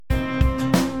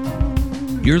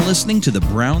You're listening to the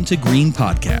Brown to Green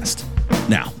podcast.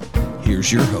 Now,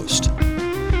 here's your host.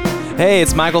 Hey,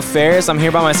 it's Michael Ferris. I'm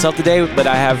here by myself today, but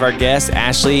I have our guest,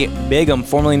 Ashley Bigham,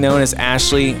 formerly known as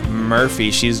Ashley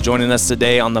Murphy. She's joining us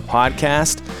today on the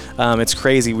podcast. It's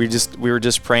crazy. We were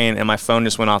just praying, and my phone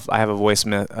just went off. I have a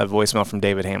voicemail from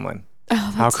David Hamlin. Oh,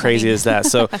 how crazy funny. is that?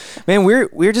 So, man,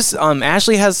 we're just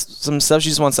Ashley has some stuff she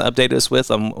just wants to update us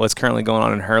with on what's currently going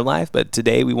on in her life. But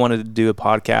today we wanted to do a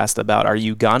podcast about our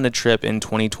Uganda trip in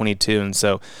 2022, and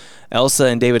so Elsa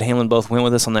and David Hamlin both went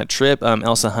with us on that trip.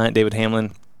 Elsa Hunt, David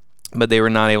Hamlin, but they were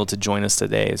not able to join us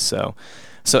today. So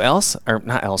guys,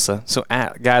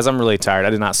 I'm really tired. I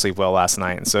did not sleep well last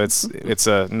night, and so it's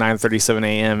 9:37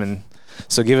 a.m. and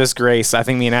so give us grace. I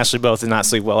think me and Ashley both did not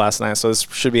sleep well last night, so this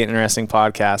should be an interesting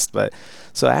podcast. But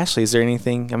so Ashley, is there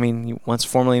anything? I mean, you once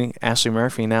formerly Ashley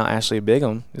Murphy, now Ashley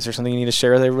Bigham. Is there something you need to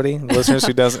share with everybody, listeners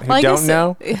who don't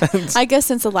know? I guess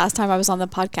since the last time I was on the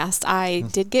podcast, I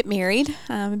did get married.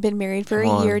 I've been married for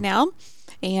a year now.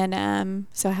 And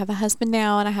so I have a husband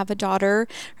now, and I have a daughter.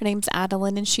 Her name's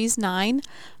Adeline, and she's 9.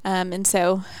 And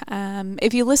so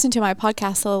if you listen to my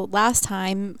podcast the last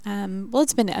time, well,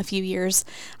 it's been a few years,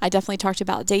 I definitely talked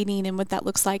about dating and what that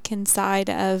looks like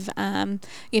inside of,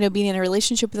 being in a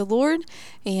relationship with the Lord.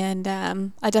 And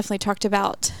I definitely talked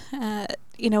about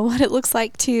what it looks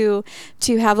like to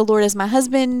have the Lord as my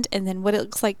husband, and then what it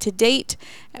looks like to date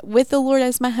with the Lord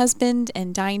as my husband,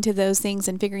 and dying to those things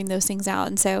and figuring those things out.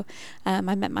 And so I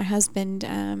met my husband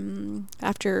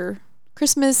after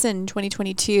Christmas in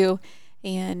 2022,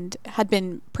 and had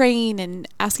been praying and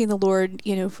asking the Lord,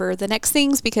 for the next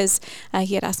things, because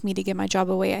he had asked me to get my job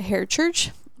away at Heritage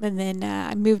Church. And then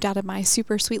I moved out of my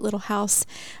super sweet little house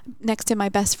next to my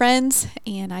best friends,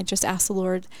 and I just asked the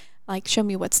Lord, show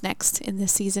me what's next in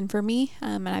this season for me.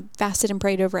 And I fasted and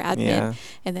prayed over admin. Yeah.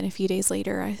 And then a few days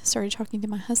later, I started talking to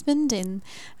my husband, and,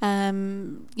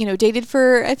 dated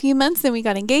for a few months. Then we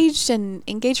got engaged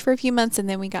for a few months, and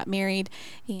then we got married.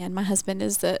 And my husband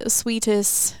is the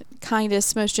sweetest,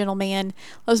 kindest, most gentle man,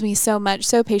 loves me so much,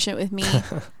 so patient with me.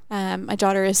 My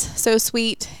daughter is so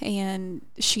sweet, and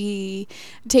she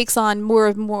takes on more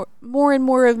and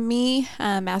more of me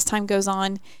as time goes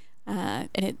on. And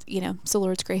it's the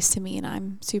Lord's grace to me, and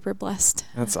I'm super blessed.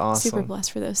 That's awesome. Super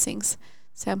blessed for those things.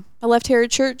 So I left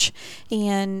Heritage Church,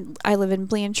 and I live in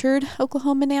Blanchard,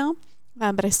 Oklahoma now.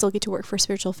 But I still get to work for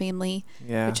Spiritual Family,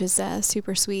 which is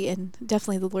super sweet, and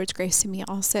definitely the Lord's grace to me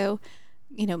also.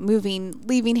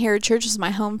 Leaving Heritage Church was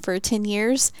my home for 10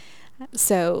 years.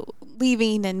 So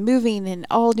leaving and moving and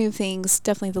all new things,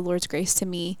 definitely the Lord's grace to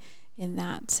me in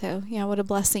that. So yeah, what a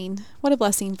blessing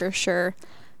for sure.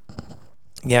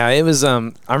 Yeah, it was,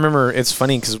 I remember, it's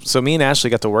funny because me and Ashley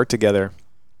got to work together,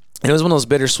 and it was one of those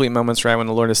bittersweet moments, right, when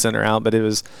the Lord has sent her out, but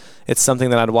it's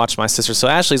something that I'd watched my sister. So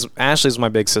Ashley's my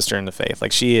big sister in the faith.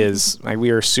 She is,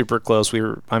 we are super close. We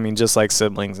were, just like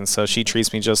siblings, and so she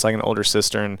treats me just like an older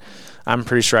sister, and I'm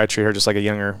pretty sure I treat her just like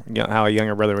how a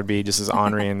younger brother would be, just as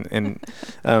ornery, and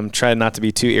try not to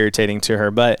be too irritating to her.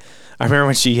 But I remember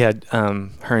when she had,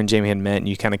 her and Jamie had met, and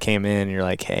you kind of came in, and you're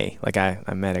like, hey,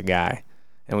 I met a guy.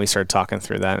 And we started talking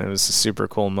through that, and it was a super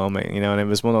cool moment, and it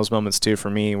was one of those moments too for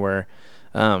me where,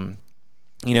 I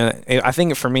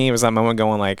think for me it was that moment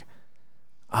going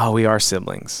oh, we are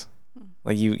siblings.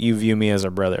 You view me as a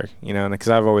brother, and because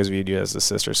I've always viewed you as a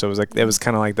sister. So it was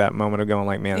kind of like that moment of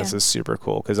going man, This is super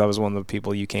cool, because I was one of the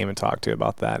people you came and talked to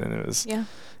about that, and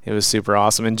it was super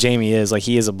awesome. And Jamie is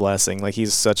he is a blessing.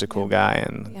 He's such a cool guy,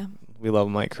 and we love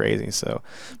him like crazy. So,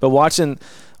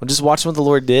 but just watching what the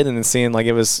Lord did, and then seeing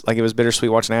it was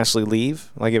bittersweet watching Ashley leave.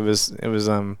 It was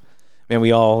man,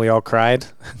 we all cried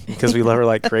because we love her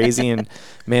like crazy. And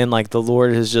man, the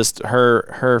Lord has just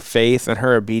her faith and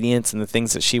her obedience and the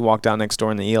things that she walked out next door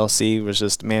in the ELC was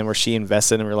just, man, where she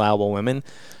invested in reliable women.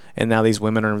 And now these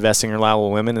women are investing in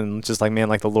reliable women, and just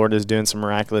the Lord is doing some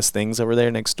miraculous things over there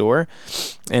next door.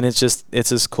 And it's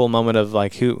this cool moment of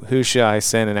who should I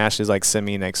send? And Ashley's send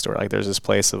me next door. There's this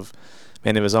place of,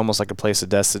 man, it was almost like a place of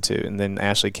destitute. And then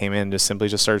Ashley came in and just simply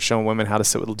started showing women how to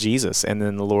sit with Jesus. And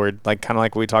then the Lord, kind of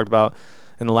like we talked about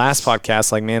in the last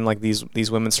podcast,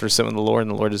 these women started sitting with the Lord,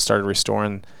 and the Lord just started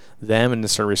restoring them, and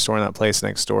just started restoring that place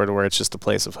next door to where it's just a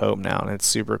place of hope now. And it's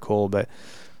super cool. But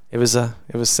it was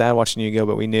sad watching you go,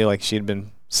 but we knew she'd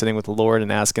been sitting with the Lord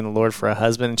and asking the Lord for a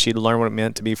husband, and she'd learned what it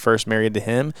meant to be first married to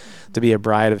him, to be a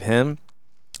bride of him.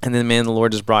 And then, man, the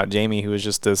Lord just brought Jamie, who was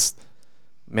just this,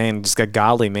 man, just a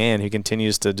godly man who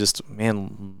continues to just,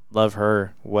 man, love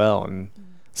her well. And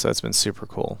so it's been super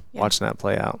cool watching that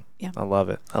play out. Yeah. I love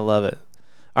it.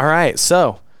 All right.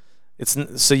 So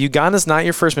Uganda's not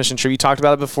your first mission trip. You talked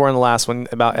about it before in the last one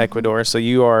about Ecuador. So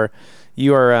you are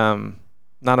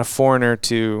not a foreigner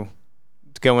to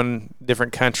go in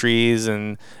different countries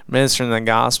and ministering the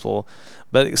gospel.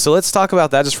 But so let's talk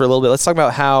about that just for a little bit. Let's talk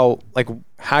about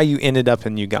how you ended up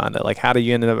in Uganda. Like, how did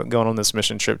you end up going on this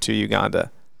mission trip to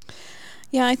Uganda?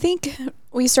 Yeah, I think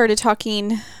we started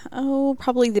talking,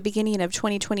 probably the beginning of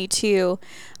 2022.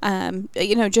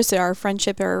 Just our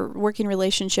friendship, our working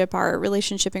relationship, our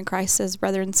relationship in Christ as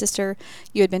brother and sister.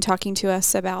 You had been talking to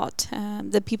us about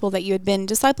the people that you had been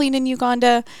discipling in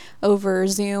Uganda over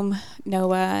Zoom,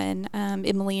 Noah and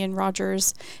Emily and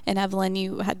Rogers and Evelyn.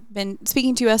 You had been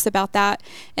speaking to us about that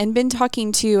and been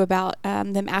talking to about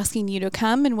them asking you to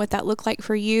come and what that looked like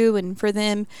for you and for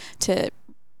them to,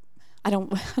 I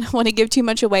don't want to give too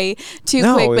much away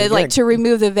quick, but to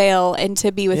remove the veil and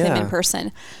to be with him in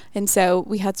person. And so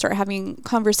we had started having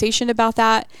conversation about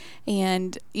that.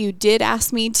 And you did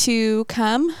ask me to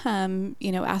come,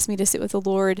 ask me to sit with the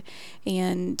Lord.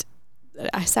 And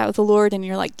I sat with the Lord, and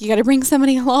you're like, you got to bring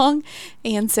somebody along.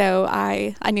 And so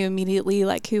I knew immediately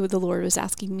like who the Lord was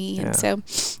asking me. And so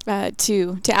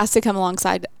to ask to come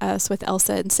alongside us with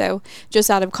Elsa. And so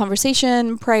just out of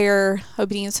conversation, prayer,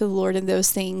 obedience to the Lord, and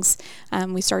those things,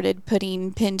 we started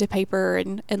putting pen to paper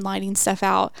and lining stuff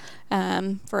out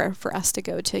for us to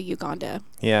go to Uganda.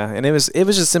 Yeah, and it was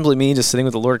just simply me just sitting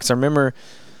with the Lord, because I remember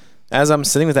as I'm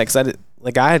sitting with that,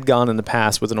 because I had gone in the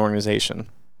past with an organization.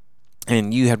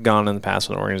 And you had gone in the past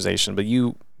with an organization,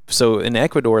 so in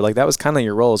Ecuador, like that was kind of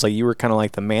your role. It's like you were kind of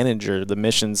like the manager, the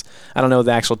missions. I don't know what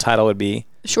the actual title would be.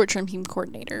 Short-term team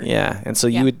coordinator. Yeah, and so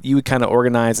you would kind of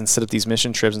organize and set up these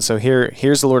mission trips. And so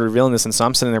here's the Lord revealing this. And so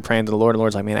I'm sitting there praying to the Lord. And the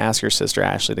Lord's like, man, ask your sister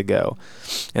Ashley to go,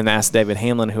 and ask David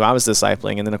Hamlin, who I was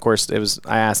discipling. And then of course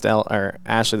I asked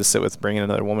Ashley to sit with, bringing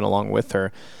another woman along with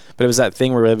her. But it was that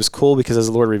thing where it was cool because as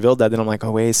the Lord revealed that, then I'm like, oh,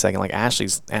 wait a second. Like Ashley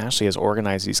has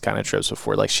organized these kind of trips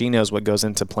before. Like she knows what goes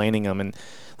into planning them. And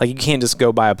like you can't just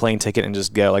go buy a plane ticket and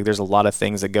just go. Like there's a lot of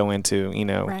things that go into,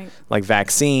 like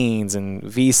vaccines and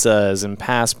visas and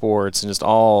passports and just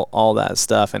all that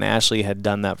stuff. And Ashley had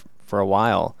done that for a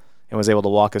while and was able to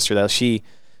walk us through that. She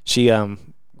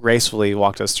gracefully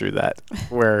walked us through that,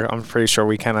 where I'm pretty sure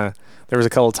there was a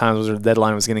couple of times where the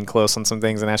deadline was getting close on some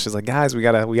things, and Ashley's like, guys, we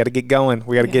gotta get going.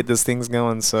 We gotta get this things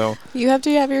going. So you have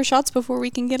to have your shots before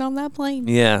we can get on that plane.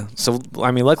 Yeah. So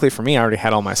I mean, luckily for me, I already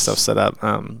had all my stuff set up.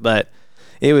 But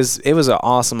it was an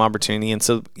awesome opportunity. And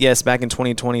so yes, back in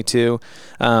 2022,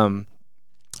 I've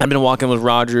been walking with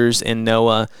Rogers and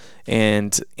Noah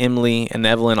and Emily and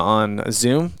Evelyn on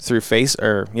Zoom through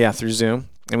Zoom.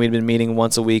 And we'd been meeting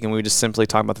once a week, and we would just simply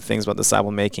talk about the things about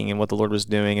disciple making and what the Lord was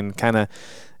doing. And kind of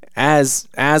as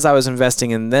I was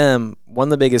investing in them, one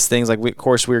of the biggest things, we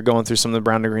were going through some of the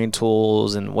brown to green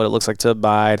tools and what it looks like to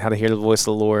abide, how to hear the voice of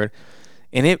the Lord.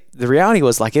 And the reality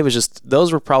was it was just,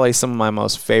 those were probably some of my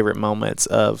most favorite moments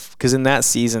because in that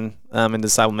season in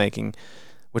disciple making,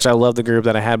 which I love the group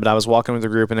that I had, but I was walking with the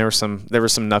group, and there were some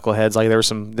knuckleheads, there were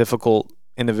some difficult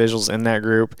individuals in that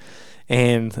group.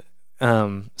 And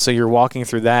so you're walking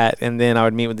through that, and then I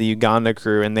would meet with the Uganda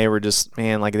crew, and they were just,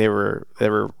 man, they were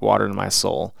watering my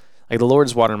soul. Like the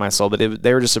Lord's watering my soul, but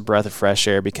they were just a breath of fresh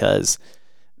air because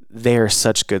they're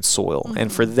such good soil. Mm-hmm.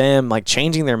 And for them,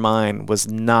 changing their mind was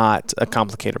not a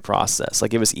complicated process.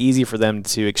 It was easy for them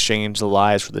to exchange the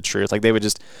lies for the truth. They would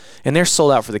just, and they're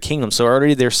sold out for the kingdom. So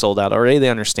already they're sold out. Already they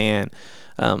understand.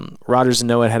 Rogers and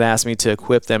Noah had asked me to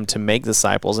equip them to make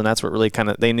disciples, and that's what really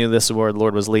they knew this is where the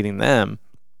Lord was leading them.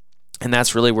 And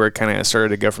that's really where it kind of started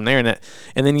to go from there.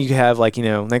 And then you have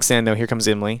next thing I know, here comes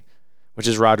Emily, which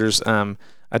is Roger's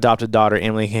adopted daughter.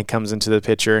 Emily comes into the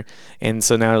picture. And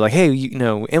so now they're like, hey,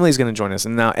 Emily's going to join us.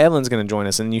 And now Evelyn's going to join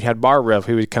us. And you had Barbara,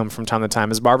 who would come from time to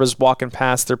time. As Barbara's walking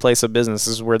past their place of business,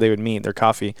 this is where they would meet, their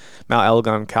coffee, Mount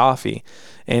Elgon Coffee.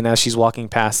 And as she's walking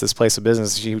past this place of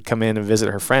business, she would come in and visit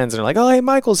her friends. And they're like, oh, hey,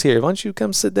 Michael's here. Why don't you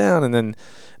come sit down? And then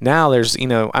now there's, I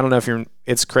don't know if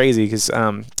it's crazy because,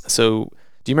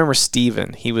 do you remember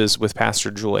Stephen? He was with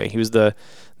Pastor Joy. He was the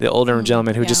older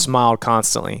gentleman who just smiled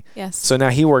constantly. Yes. So now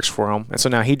he works for him, and so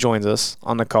now he joins us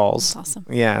on the calls. That's awesome.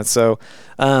 Yeah. So,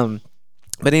 but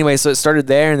anyway, so it started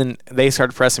there, and then they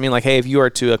started pressing me hey, if you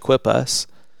are to equip us,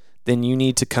 then you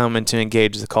need to come and to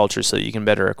engage the culture so that you can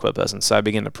better equip us. And so I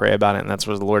began to pray about it, and that's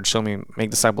what the Lord showed me,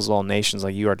 make disciples of all nations.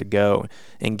 You are to go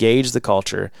engage the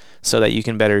culture so that you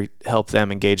can better help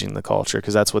them engaging the culture,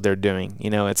 because that's what they're doing.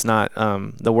 It's not,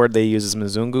 the word they use is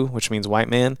mzungu, which means white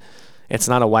man. It's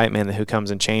not a white man who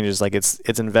comes and changes.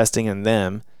 It's investing in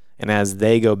them, and as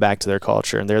they go back to their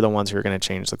culture, and they're the ones who are going to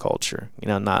change the culture,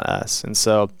 not us. And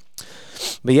so,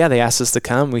 but yeah, they asked us to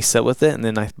come. We sat with it, and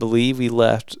then I believe we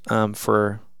left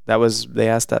they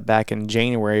asked that back in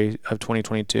January of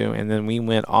 2022, and then we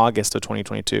went August of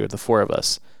 2022, the four of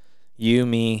us. You,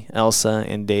 me, Elsa,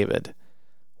 and David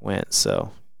went.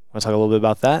 So, want to talk a little bit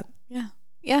about that?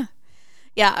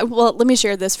 Yeah. Well, let me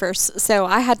share this first. So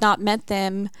I had not met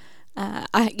them. I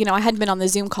hadn't been on the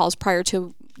Zoom calls prior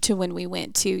to when we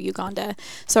went to Uganda.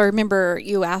 So I remember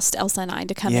you asked Elsa and I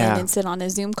to come in and sit on a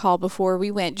Zoom call before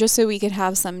we went, just so we could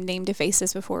have some name to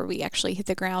faces before we actually hit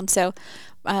the ground. So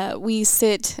we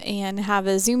sit and have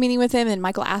a Zoom meeting with him, and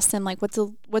Michael asked him, like,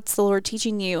 what's the Lord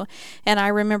teaching you? And I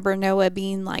remember Noah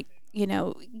being like,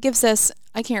 gives us,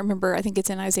 I can't remember, I think it's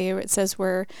in Isaiah where it says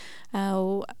where,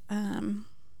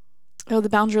 the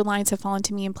boundary lines have fallen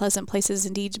to me in pleasant places.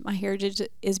 Indeed, my heritage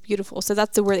is beautiful. So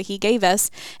that's the word that he gave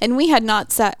us. And we had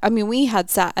not sat, we had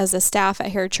sat as a staff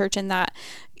at Heritage Church in that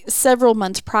several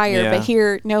months prior. But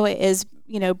here Noah is,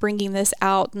 bringing this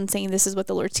out and saying, this is what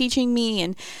the Lord's teaching me.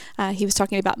 And he was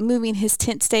talking about moving his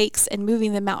tent stakes and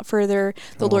moving them out further,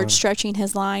 the Lord stretching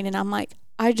his line. And I'm like,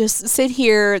 I just sit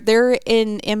here. They're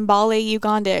in Mbale,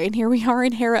 Uganda, and here we are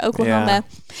in Hera, Oklahoma.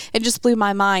 It just blew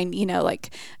my mind. Like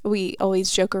we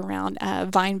always joke around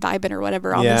vine vibing or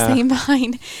whatever on the same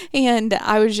vine, and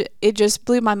it just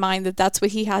blew my mind that that's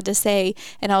what he had to say,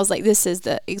 and I was like, this is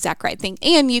the exact right thing.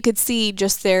 And you could see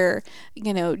just their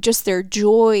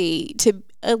joy to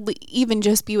even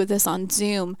just be with us on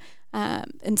Zoom,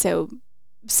 and so.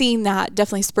 Seeing that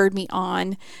definitely spurred me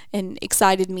on and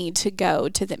excited me to go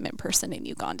to them in person in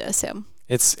Uganda. So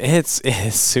it's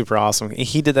super awesome.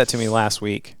 He did that to me last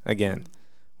week again,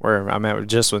 where I met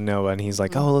just with Noah, and he's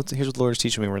like, "Oh, here's what the Lord's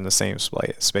teaching me." We're in the same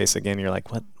space again. You're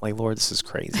like, "What? Like, Lord, this is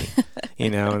crazy,"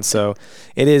 And so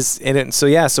it is.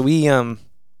 So we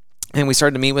and we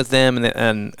started to meet with them,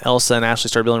 and Elsa and Ashley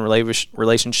started building a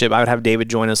relationship. I would have David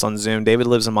join us on Zoom. David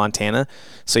lives in Montana,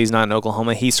 so he's not in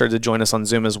Oklahoma. He started to join us on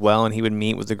Zoom as well, and he would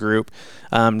meet with the group,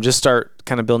 just start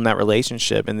kind of building that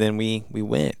relationship. And then we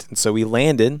went, and so we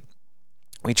landed.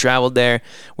 We traveled there.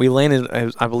 We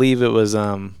landed. I believe it was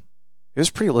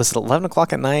pretty late, 11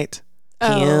 o'clock at night.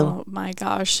 PM. Oh my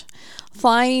gosh.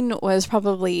 Flying was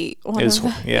probably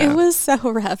it was so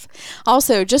rough.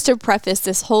 Also, just to preface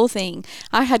this whole thing,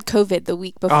 I had COVID the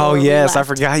week before. Oh yes, we left. I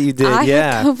forgot you did. I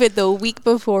had COVID the week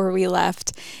before we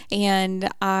left, and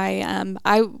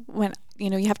I went.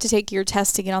 You have to take your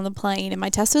test to get on the plane, and my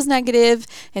test was negative,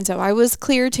 and so I was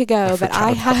clear to go. But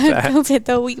I had COVID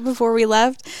the week before we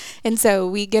left, and so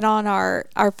we get on our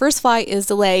first flight is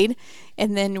delayed.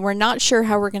 And then we're not sure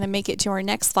how we're going to make it to our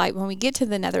next flight. When we get to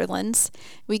the Netherlands,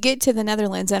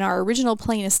 and our original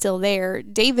plane is still there.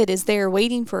 David is there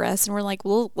waiting for us. And we're like,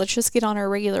 well, let's just get on our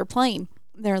regular plane.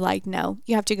 They're like, no,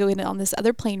 you have to go in on this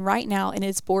other plane right now, and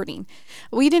it's boarding.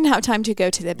 We didn't have time to go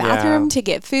to the bathroom, to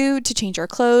get food, to change our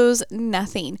clothes,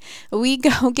 nothing. We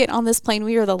go get on this plane.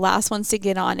 We were the last ones to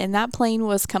get on, and that plane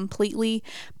was completely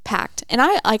packed. And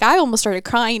I almost started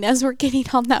crying as we're getting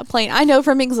on that plane. I know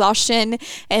from exhaustion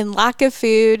and lack of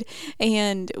food,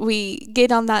 and we get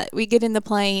in the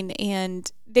plane,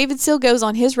 and David still goes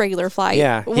on his regular flight.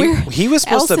 Yeah, he was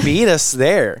supposed to beat us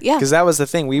there. Yeah, because that was the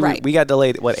thing. We got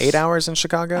delayed. 8 hours in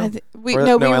Chicago? We were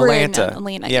in Atlanta.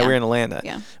 Yeah, we were in Atlanta.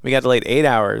 Yeah, we got delayed 8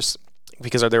 hours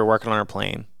because they were working on our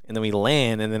plane, and then we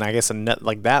land, and then I guess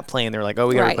that plane, they were like, oh,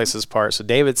 we got to replace this part. So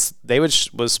David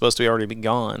was supposed to already be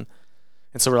gone,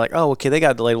 and so we're like, oh, okay, they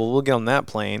got delayed. Well, we'll get on that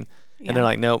plane, and they're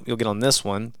like, nope, you'll get on this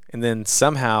one, and then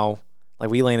somehow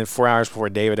we landed 4 hours before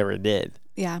David ever did.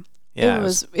 Yeah. Yeah,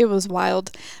 it was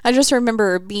wild. I just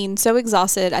remember being so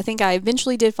exhausted. I think I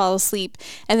eventually did fall asleep.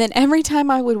 And then every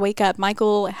time I would wake up,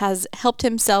 Michael has helped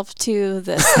himself to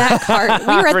the snack cart. We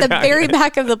were at the very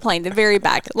back of the plane, the very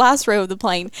back, last row of the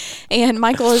plane. And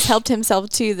Michael has helped himself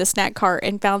to the snack cart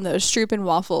and found those Stroopin'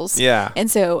 waffles. Yeah.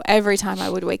 And so every time I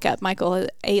would wake up, Michael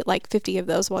ate like 50 of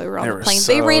those while we were on the plane.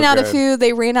 So they ran out of food.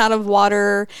 They ran out of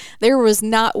water. There was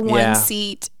not one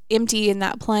seat empty in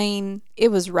that plane. It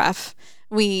was rough.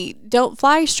 We don't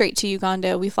fly straight to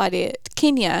Uganda. We fly to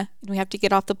Kenya, and we have to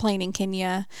get off the plane in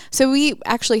Kenya. So we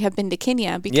actually have been to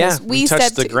Kenya because we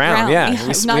stepped the ground. not we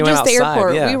just went the outside,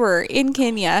 airport. Yeah. We were in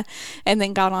Kenya, and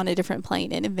then got on a different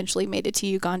plane and eventually made it to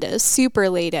Uganda super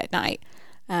late at night.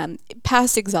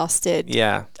 Past exhausted.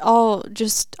 Yeah. All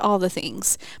the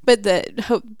things. But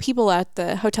the people at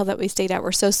the hotel that we stayed at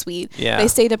were so sweet. Yeah. They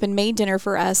stayed up and made dinner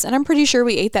for us, and I'm pretty sure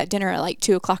we ate that dinner at like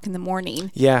 2:00 in the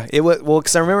morning. Yeah. It was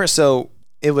because I remember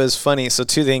it was funny. So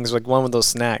two things, one with those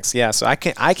snacks. Yeah. So I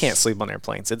can't sleep on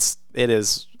airplanes. It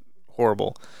is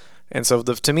horrible. And so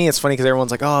to me, it's funny because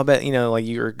everyone's like, oh, I bet,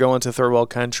 you're going to a third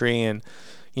world country and,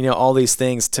 all these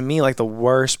things. To me, the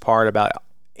worst part about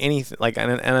anything,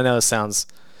 and I know it sounds,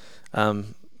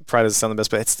 probably doesn't sound the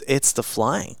best, but it's the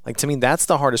flying. To me, that's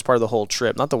the hardest part of the whole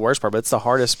trip. Not the worst part, but it's the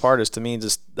hardest part is to me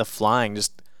just the flying,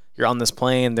 just You're on this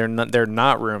plane. They're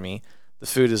not roomy. The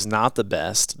food is not the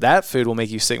best. That food will make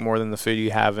you sick more than the food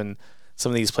you have in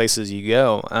some of these places you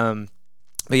go.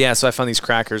 But yeah, so I found these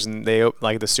crackers, and they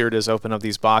like the stewardess opened up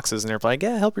these boxes, and they're like,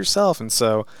 "Yeah, help yourself." And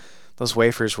so those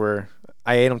wafers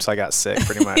I ate them till I got sick,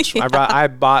 pretty much. Yeah. I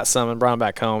bought some and brought them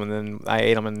back home, and then I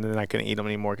ate them, and then I couldn't eat them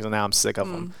anymore because now I'm sick of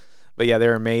them. But yeah,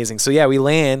 they're amazing. So yeah, we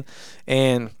land,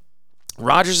 and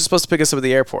Rogers is supposed to pick us up at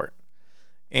the airport,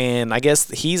 and I guess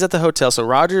he's at the hotel. So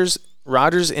Rogers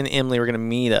and Emily were going to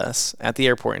meet us at the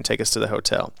airport and take us to the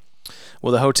hotel.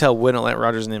 Well, the hotel wouldn't let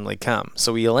Rogers and Emily come.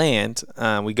 So we land,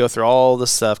 we go through all the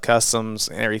stuff, customs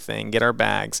and everything, get our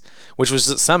bags, which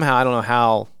was somehow, I don't know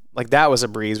how, like that was a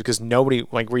breeze because nobody,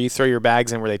 like where you throw your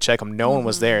bags in where they check them, no one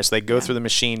was there. So they go through the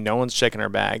machine, no one's checking our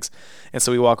bags. And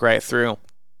so we walk right through.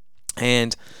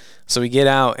 And so we get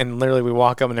out and literally we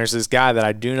walk up and there's this guy that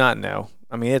I do not know.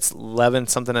 I mean, it's 11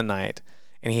 something at night.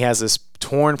 And he has this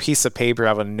torn piece of paper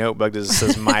out of a notebook that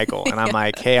says Michael. And I'm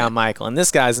like, hey, I'm Michael. And this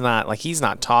guy's not, like, he's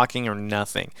not talking or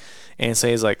nothing. And so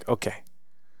he's like, okay.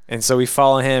 And so we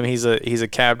follow him. He's a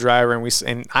cab driver.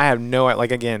 And I have no,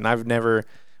 like, again,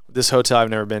 this hotel I've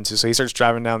never been to. So he starts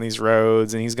driving down these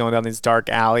roads and he's going down these dark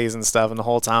alleys and stuff. And the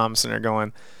whole time I'm sitting there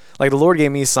going, like, the Lord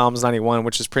gave me Psalms 91,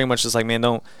 which is pretty much just like, man,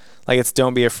 don't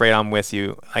be afraid, I'm with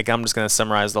you. Like, I'm just going to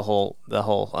summarize the whole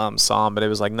psalm, but it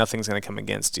was like, nothing's going to come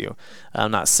against you.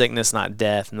 Not sickness, not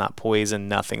death, not poison,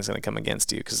 nothing's going to come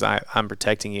against you because I'm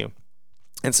protecting you.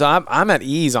 And so I'm at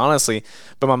ease, honestly,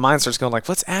 but my mind starts going like,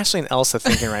 what's Ashley and Elsa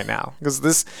thinking right now?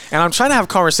 And I'm trying to have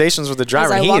conversations with the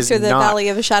driver. As I walk through the valley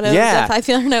of a shadow of death, I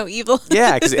feel no evil.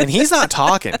 Yeah, and he's not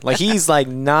talking. Like, he's like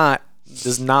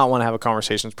does not want to have a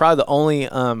conversation. It's probably the only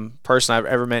person I've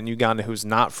ever met in Uganda who's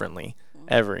not friendly.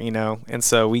 Ever, and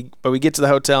so we get to the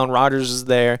hotel and Rogers is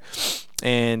there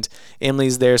and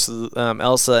Emily's there, so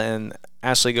Elsa and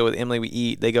Ashley go with Emily. We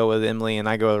eat, they go with Emily, and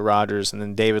I go with Rogers, and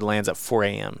then David lands at 4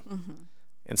 a.m.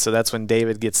 And so that's when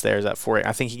David gets there, is at 4 a.m.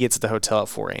 I think he gets at the hotel at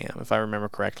 4 a.m. if I remember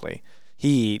correctly.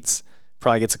 He eats,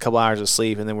 probably gets a couple hours of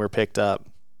sleep, and then we're picked up.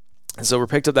 And so we're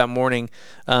picked up that morning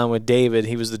with David.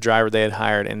 He was the driver they had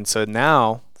hired, and so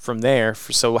now from there,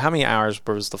 so how many hours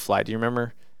was the flight? Do you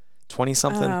remember?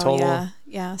 20-something total?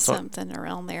 Yeah, something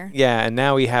around there. Yeah, and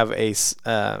now we have a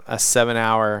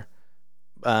 7-hour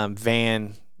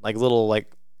van, like little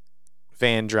like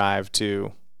van drive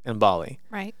to Mbali.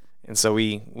 Right. And so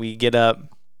we get up,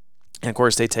 and of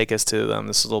course they take us to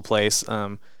this little place,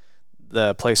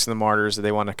 the place of the martyrs that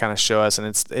they want to kind of show us, and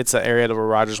it's an area where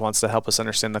Rogers wants to help us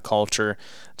understand the culture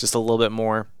just a little bit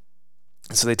more.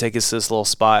 So they take us to this little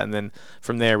spot, and then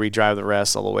from there we drive the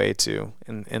rest all the way to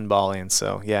in Bali. And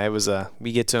so yeah, it was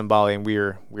we get to Bali and we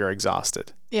were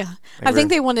exhausted. Yeah, I think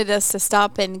they wanted us to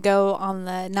stop and go on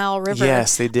the Nile River.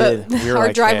 Yes, they did.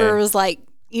 Our driver was like,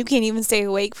 "You can't even stay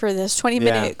awake for this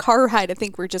 20-minute car ride. I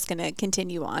think we're just going to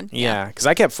continue on." Yeah, because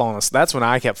I kept falling asleep. That's when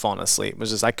I kept falling asleep. It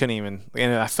was just I couldn't even,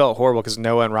 and I felt horrible because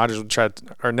Noah and Rogers would try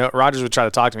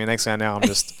to talk to me. Next thing I know, I'm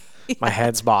just. My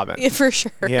head's bobbing. Yeah, for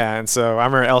sure. Yeah, and so I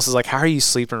remember Elsa's like, "How are you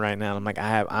sleeping right now?" And I'm like,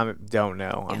 I don't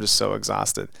know. I'm just so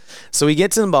exhausted. So we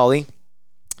get to Mbali,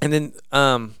 and then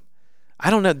I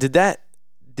don't know.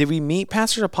 Did we meet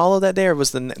Pastor Apollo that day, or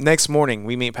was the next morning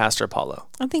we meet Pastor Apollo?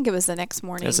 I think it was the next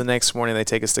morning. It was the next morning they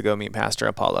take us to go meet Pastor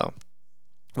Apollo,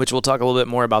 which we'll talk a little bit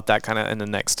more about that kind of in the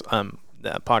next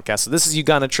podcast. So this is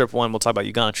Uganda trip 1. We'll talk about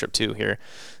Uganda trip 2 here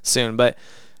soon, but.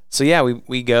 So yeah,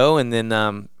 we go, and then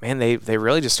man, they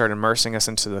really just started immersing us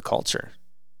into the culture,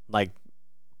 like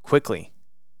quickly.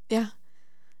 Yeah.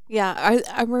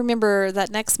 I remember that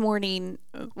next morning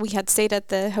we had stayed at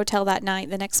the hotel that night.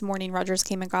 The next morning, Rogers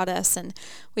came and got us, and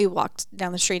we walked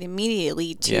down the street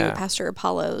immediately to Pastor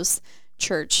Apollo's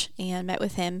church and met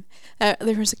with him. There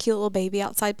was a cute little baby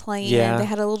outside playing. Yeah. They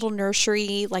had a little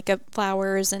nursery, like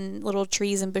flowers and little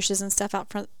trees and bushes and stuff out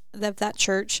front of that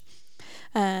church.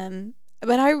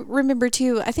 But I remember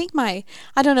too, I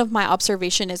don't know if my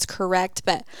observation is correct,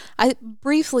 but I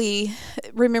briefly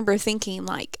remember thinking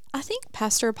like, I think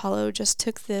Pastor Apollo just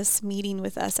took this meeting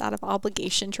with us out of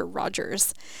obligation to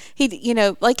Rogers. He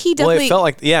definitely. Well, it felt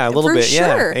like, a little bit.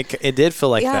 Sure. Yeah, it did feel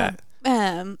like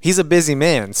that. He's a busy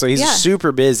man, so he's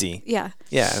super busy. Yeah.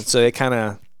 Yeah, and so it kind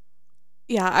of.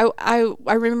 Yeah,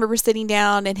 I remember sitting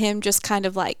down and him just kind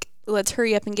of like, let's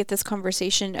hurry up and get this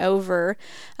conversation over.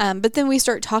 But then we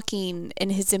start talking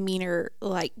and his demeanor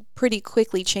like pretty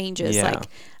quickly changes. Yeah. Like,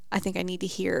 I think I need to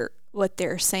hear what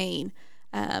they're saying.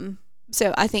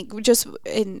 So I think just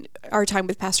in our time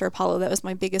with Pastor Apollo, that was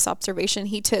my biggest observation.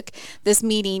 He took this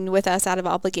meeting with us out of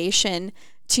obligation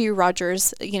to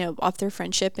Rogers, off their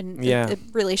friendship and the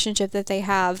relationship that they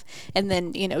have. And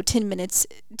then, 15 minutes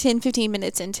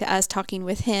into us talking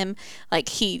with him, like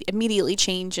he immediately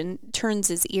changed and turns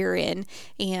his ear in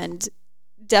and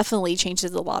definitely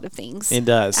changes a lot of things. It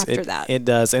does. After that. It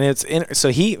does. And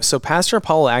so Pastor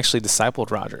Apollo actually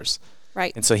discipled Rogers.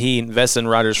 Right. And so he invested in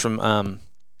Rogers from,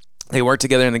 they worked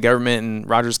together in the government, and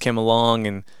Rogers came along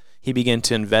and he began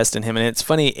to invest in him. And it's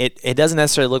funny, it doesn't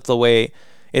necessarily look the way.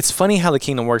 It's funny how the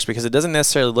kingdom works, because it doesn't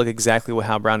necessarily look exactly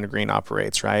how Brown and Green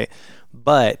operates, right?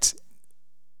 But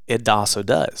it also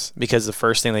does, because the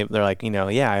first thing they're like,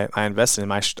 I invested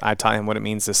in him. I taught him what it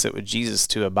means to sit with Jesus,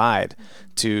 to abide,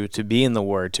 to be in the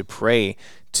Word, to pray,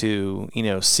 to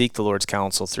seek the Lord's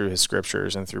counsel through His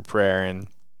scriptures and through prayer,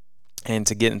 and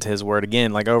to get into His Word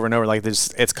again, like over and over. Like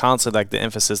it's constantly like the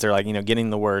emphasis. They're like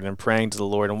getting the Word and praying to the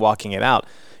Lord and walking it out.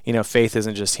 Faith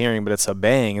isn't just hearing, but it's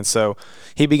obeying. And so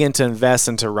he began to invest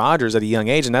into Rogers at a young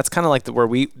age. And that's kind of like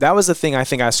that was the thing I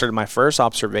think I started my first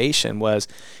observation was,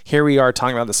 here we are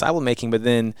talking about disciple making, but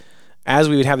then as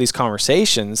we would have these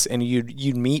conversations and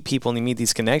you'd meet people and you meet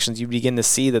these connections, you begin to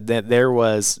see that there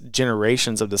was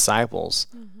generations of disciples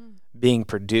being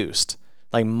produced,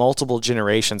 like multiple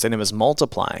generations, and it was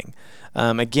multiplying.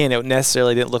 Again, it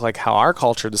necessarily didn't look like how our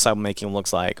culture of disciple making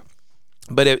looks like.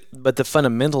 But the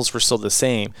fundamentals were still the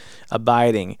same: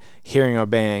 abiding, hearing,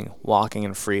 obeying, walking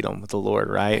in freedom with the Lord,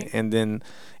 right? And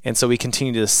so we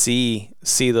continue to see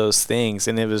those things,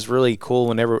 and it was really cool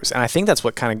whenever. And I think that's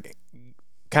what kind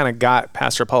of got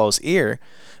Pastor Apollo's ear,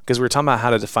 because we were talking about how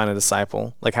to define a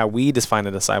disciple, like how we define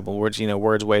a disciple, words,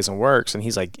 words, ways, and works. And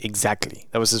he's like, exactly.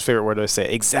 That was his favorite word to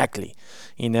say, exactly.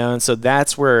 And so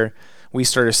that's where we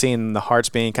started seeing the hearts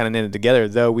being kind of knitted together,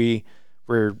 though we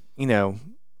were,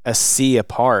 a sea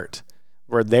apart,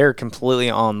 where they're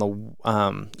completely on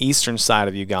the eastern side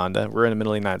of Uganda. We're in the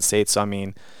middle of the United States. So,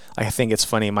 I think it's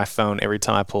funny, my phone, every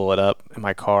time I pull it up in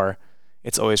my car,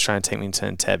 it's always trying to take me to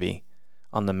Entebbe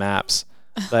on the maps.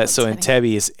 But so funny.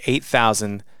 Entebbe is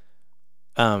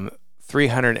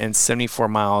 8,374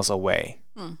 miles away.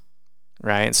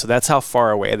 Right? And so that's how far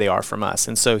away they are from us.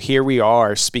 And so here we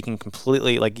are speaking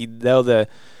completely, like, though the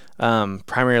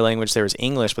primary language there is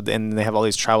English, but then they have all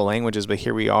these tribal languages, but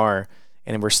here we are,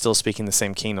 and we're still speaking the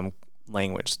same kingdom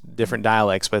language, different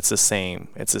dialects, but it's the same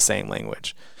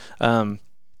language. And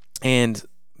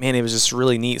man, it was just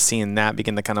really neat seeing that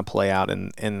begin to kind of play out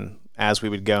and as we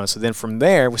would go. And so then from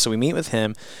there, so we meet with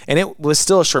him, and it was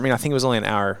still a short meeting. I think it was only an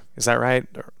hour. Is that right?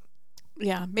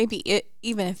 Yeah, maybe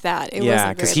even if that, it wasn't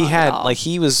yeah, because he had like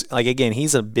he was like, again,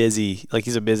 he's a busy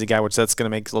guy, which that's going to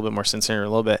make a little bit more sense here in a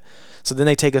little bit. So then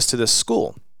they take us to this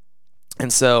school,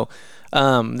 and so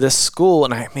this school,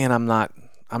 and I'm not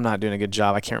doing a good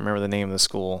job. I can't remember the name of the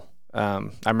school. I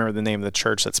remember the name of the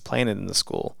church that's planted in the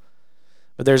school,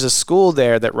 but there's a school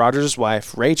there that Rogers'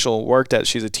 wife Rachel worked at.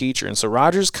 She's a teacher, and so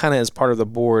Rogers kind of is part of the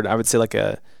board. I would say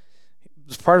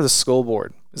was part of the school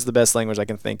board is the best language I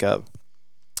can think of.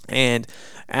 And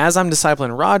as I'm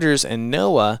discipling Rogers and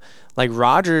Noah, like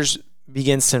Rogers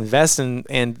begins to invest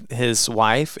in his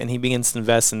wife, and he begins to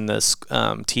invest in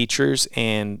the teachers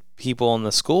and people on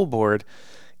the school board.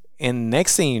 And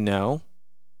next thing you know,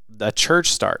 the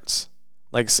church starts.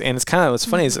 Like, and it's kind of what's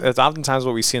funny is it's oftentimes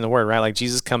what we see in the Word, right? Like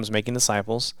Jesus comes making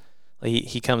disciples. Like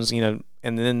he comes,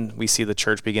 and then we see the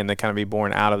church begin to kind of be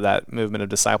born out of that movement of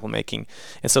disciple making.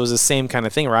 And so it was the same kind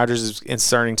of thing. Rogers is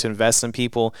starting to invest in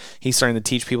people. He's starting to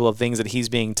teach people of things that he's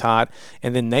being taught.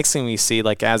 And then next thing we see,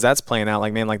 like as that's playing out,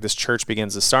 like, man, like this church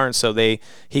begins to start. And so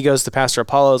he goes to Pastor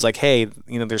Apollo, is like, hey,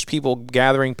 there's people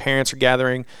gathering, parents are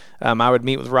gathering. I would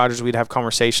meet with Rogers. We'd have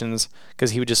conversations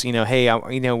because he would just, hey,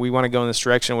 we want to go in this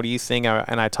direction. What do you think?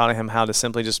 And I taught him how to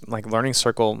simply just like learning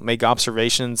circle, make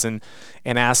observations and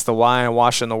ask the why and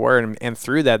wash in the Word. And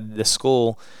through that, the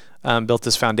school built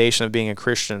this foundation of being a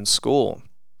Christian school.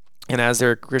 And as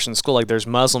they're a Christian school, like there's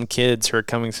Muslim kids who are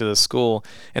coming to the school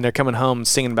and they're coming home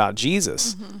singing about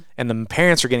Jesus. And the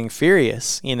parents are getting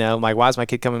furious, like, why is my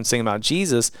kid coming singing about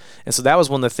Jesus? And so that was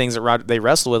one of the things that they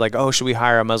wrestled with, like, oh, should we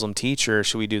hire a Muslim teacher?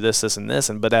 Should we do this, this, and this?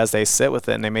 But as they sit with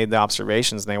it and they made the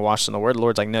observations and they watched in the Word, the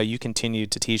Lord's like, no, you continue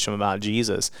to teach them about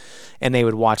Jesus. And they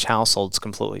would watch households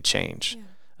completely change. Yeah.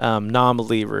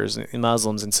 Non-believers and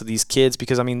Muslims. And so these kids,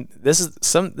 because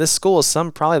this school is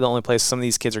probably the only place some of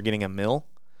these kids are getting a meal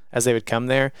as they would come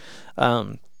there.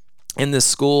 In this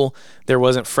school, there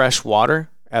wasn't fresh water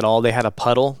at all. They had a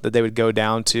puddle that they would go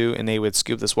down to and they would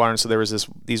scoop this water. And so there was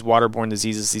these waterborne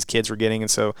diseases these kids were getting. And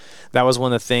so that was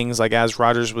one of the things, like as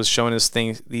Rogers was showing us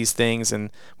these things and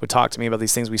would talk to me about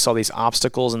these things, we saw these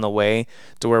obstacles in the way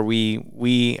to where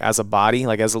we as a body,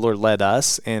 like as the Lord led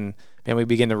us and and we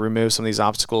began to remove some of these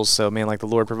obstacles. So, man, like the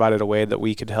Lord provided a way that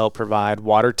we could help provide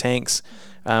water tanks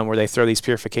where they throw these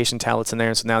purification tablets in there.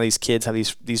 And so now these kids have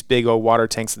these big old water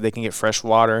tanks that they can get fresh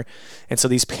water. And so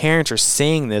these parents are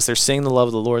seeing this. They're seeing the love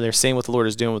of the Lord. They're seeing what the Lord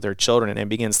is doing with their children, and it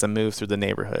begins to move through the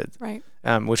neighborhood, Right.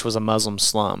 Which was a Muslim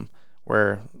slum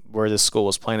where this school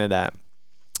was planted at.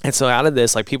 And so out of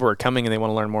this, like people are coming and they want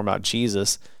to learn more about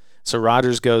Jesus. So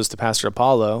Rogers goes to Pastor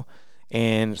Apollo,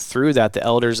 and through that, the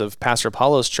elders of Pastor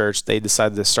Apollo's church, they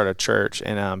decided to start a church.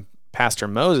 And Pastor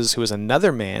Moses, who was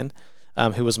another man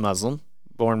who was Muslim,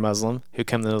 born Muslim, who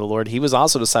came to know the Lord, he was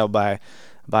also discipled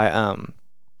by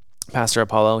Pastor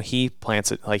Apollo. He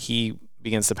plants it, like he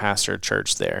begins to pastor a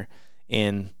church there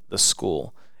in the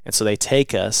school. And so they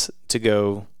take us to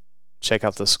go check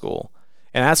out the school.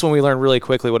 And that's when we learned really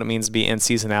quickly what it means to be in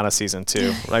season, out of season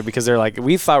too. Like, because they're like,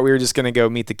 we thought we were just going to go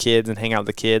meet the kids and hang out with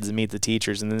the kids and meet the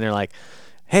teachers. And then they're like,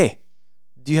 hey,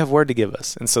 do you have word to give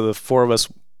us? And so the four of us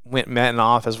met in the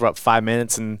office for about 5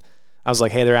 minutes. And I was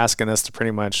like, hey, they're asking us to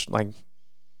pretty much like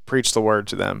preach the word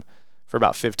to them for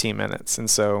about 15 minutes. And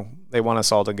so they want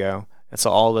us all to go. And so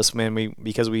all of us, man,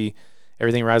 because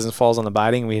everything rises and falls on the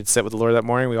biting. We had sat with the Lord that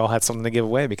morning. We all had something to give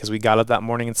away because we got up that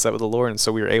morning and sat with the Lord, and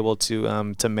so we were able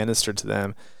to minister to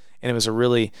them. And it was a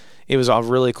really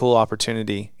cool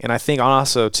opportunity. And I think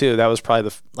also too, that was probably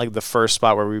the first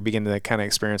spot where we began to kind of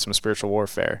experience some spiritual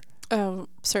warfare. Oh,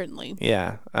 certainly.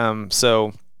 Yeah.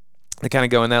 So to kind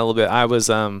of go in that a little bit, I was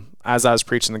as I was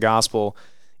preaching the gospel,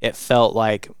 it felt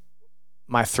like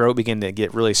my throat began to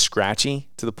get really scratchy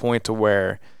to the point to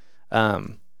where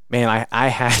man,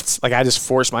 I just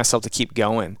forced myself to keep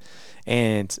going.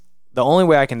 And the only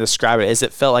way I can describe it is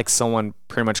it felt like someone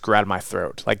pretty much grabbed my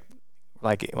throat.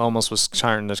 Like it almost was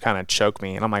trying to kind of choke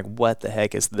me. And I'm like, what the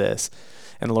heck is this?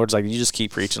 And the Lord's like, you just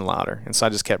keep preaching louder. And so I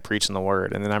just kept preaching the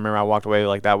word. And then I remember I walked away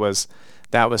like that was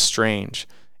strange.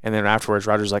 And then afterwards,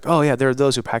 Roger's like, oh yeah, there are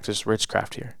those who practice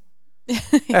witchcraft here.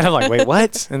 And I'm like, wait,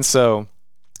 what? And so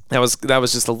that was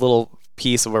just a little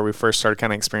piece of where we first started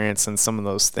kind of experiencing some of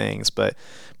those things. But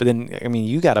then, I mean,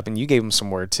 you got up and you gave them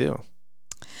some word too.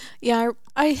 Yeah,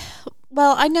 I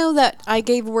know that I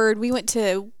gave word. We went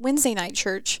to Wednesday night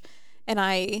church, and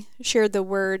I shared the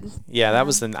word. Yeah, that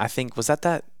was I think, was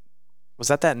that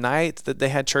night that they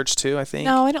had church too, I think?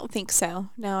 No, I don't think so.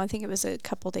 No, I think it was a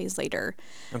couple days later.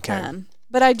 Okay.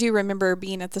 But I do remember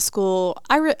being at the school.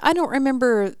 I don't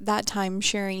remember that time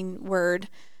sharing word.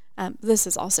 This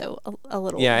is also a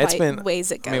little it's been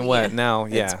ways ago. I mean, what now?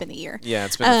 Yeah, it's been a year. Yeah,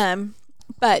 it's been.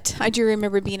 But I do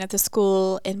remember being at the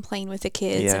school and playing with the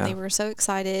kids, and Yeah. they were so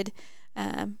excited.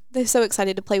 They're so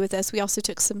excited to play with us. We also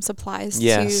took some supplies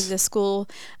Yes. to the school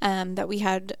that we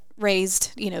had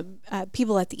raised.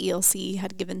 People at the ELC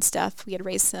had given stuff. We had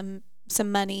raised some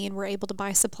money and were able to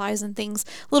buy supplies and things,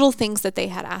 little things that they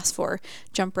had asked for,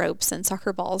 jump ropes and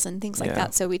soccer balls and things like Yeah.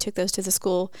 that. So we took those to the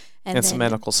school And some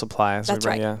medical supplies. That's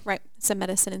right. Yeah. Right. Some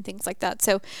medicine and things like that.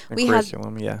 So The we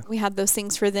curriculum, yeah. had those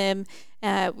things for them.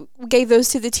 We gave those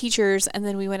to the teachers, and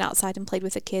then we went outside and played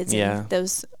with the kids. Yeah. And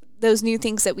those new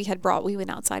things that we had brought, we went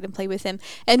outside and played with them.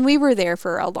 And we were there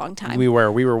for a long time. We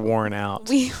were worn out.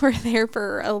 We were there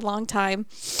for a long time.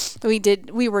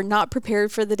 We were not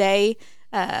prepared for the day.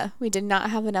 We did not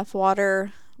have enough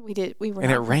water. We were.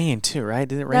 And not, it rained too, right?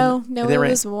 Did it rain? No, Did it rain?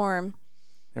 was warm.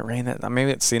 It rained that.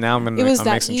 Maybe see now I'm gonna. It was I'm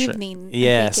that making sure. evening. I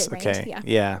Yes. think it rained. Okay.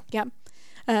 Yeah. Yeah.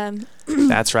 Yep.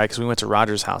 That's right. Because we went to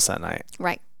Roger's house that night.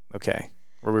 Right. Okay.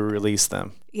 Where we released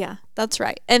them. Yeah, that's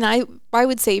right. And I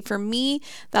would say for me,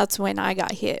 that's when I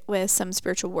got hit with some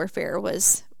spiritual warfare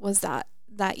was that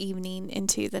evening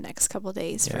into the next couple of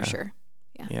days for sure.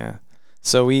 Yeah. Yeah.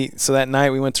 So that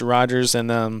night we went to Roger's, and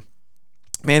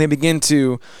man, it began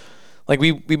to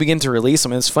we began to release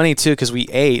them. And it's funny too because we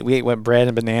ate what, bread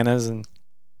and bananas, and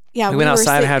yeah, we went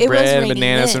outside and had bread and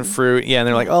bananas and fruit. Yeah, and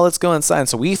they're like, oh, let's go inside. And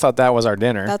so we thought that was our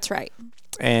dinner. That's right.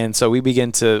 And so we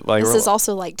begin to This is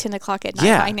also like 10 o'clock at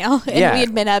night by now. And we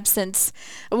had been up since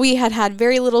we had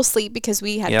very little sleep because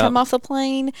we had come off the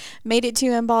plane, made it to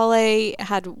Mbale,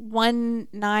 had one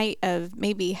night of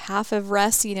maybe half of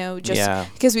rest,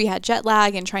 just because we had jet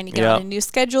lag and trying to get on a new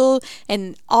schedule.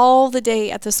 And all the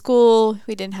day at the school,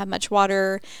 we didn't have much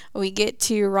water. We get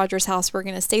to Roger's house. We're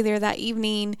going to stay there that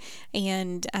evening.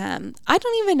 And I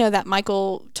don't even know that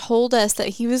Michael told us that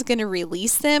he was going to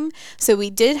release them. So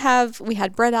we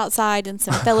had bread outside and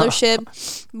some fellowship.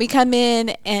 We come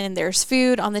in and there's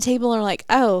food on the table, and we're like,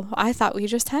 oh, I thought we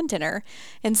just had dinner.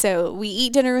 And so we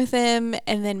eat dinner with them,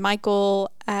 and then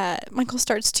Michael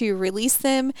starts to release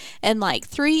them, and like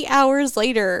 3 hours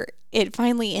later it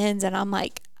finally ends, and I'm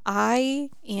like, I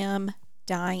am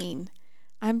dying.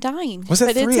 I'm dying. Was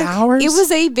it 3 hours? It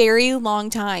was a very long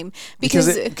time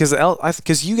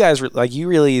because you guys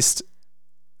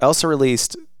Elsa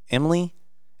released Emily,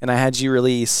 and I had you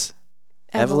release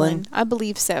Evelyn. I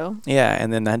believe so. Yeah,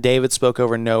 and then David spoke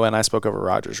over Noah, and I spoke over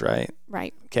Rogers, right?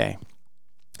 Right. Okay.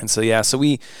 And so so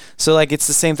it's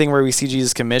the same thing where we see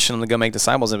Jesus commission them to go make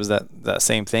disciples. It was that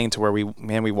same thing to where we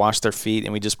washed their feet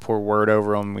and we just pour word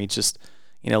over them. We just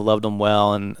loved them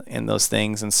well and those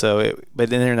things. And so but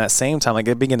then in that same time, like,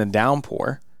 it began to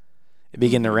downpour, it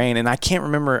began to rain, and I can't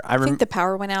remember. I think the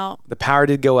power went out. The power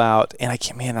did go out, and I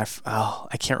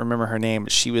can't remember her name,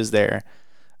 but she was there,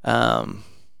 and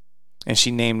she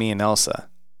named me and Elsa.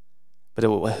 But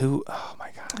who? Oh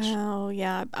my gosh. Oh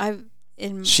yeah, I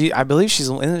believe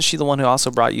isn't she the one who also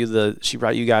brought you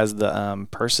guys the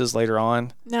purses later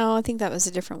on? No, I think that was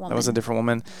a different woman. That was a different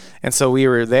woman. And so we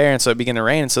were there, and so it began to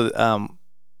rain, and so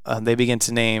they began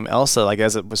to name Elsa, like,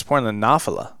 as it was pouring, the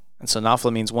Naphtali. And so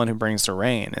Naphtali means one who brings the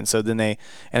rain. And so then they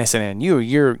said, and you're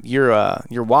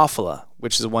Wafala,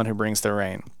 which is the one who brings the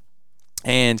rain.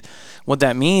 And what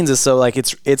that means is, so, like,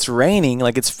 it's raining,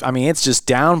 like, it's just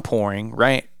downpouring,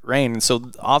 right? Rain. And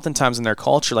so oftentimes in their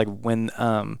culture, like, when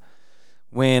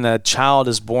a child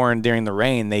is born during the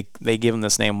rain, they give him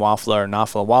this name, Wafla or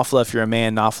Nafla. Wafla if you're a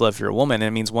man, Nafla if you're a woman. And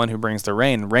it means one who brings the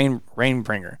rain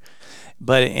bringer.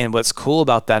 And what's cool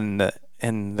about that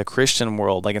in the Christian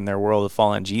world, like in their world of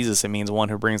fallen Jesus, it means one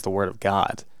who brings the word of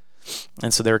God.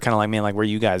 And so they were kind of like, man, like, where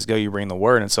you guys go, you bring the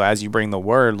word. And so as you bring the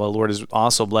word, the Lord is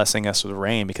also blessing us with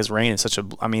rain, because rain is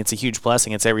it's a huge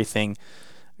blessing. It's everything.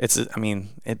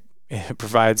 It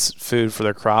provides food for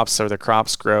their crops, so their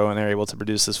crops grow and they're able to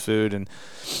produce this food,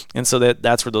 and so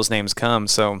that's where those names come.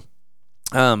 So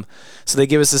they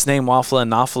give us this name, Wafla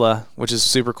and Nafla, which is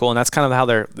super cool, and that's kind of how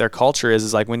their culture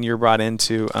is like when you're brought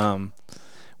into a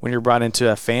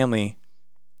family,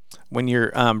 when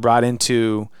you're brought into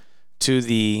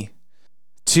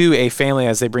a family,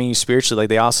 as they bring you spiritually, like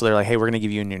they're like, hey, we're gonna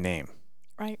give you a new name,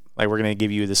 right? Like, we're gonna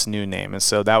give you this new name, and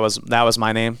so that was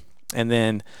my name, and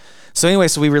then. So anyway,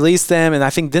 so we released them, and I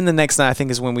think then the next night, I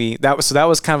think, is when that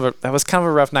was kind of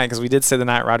a rough night, because we did stay the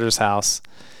night at Roger's house.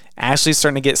 Ashley's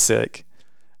starting to get sick.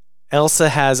 Elsa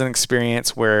has an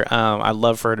experience where I'd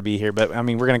love for her to be here, but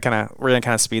we're gonna kind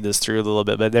of speed this through a little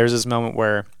bit. But there's this moment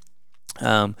where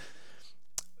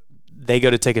they go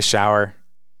to take a shower,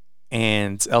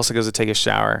 and Elsa goes to take a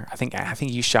shower. I think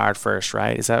you showered first,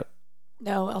 right? Is that?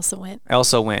 No, Elsa went.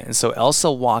 And so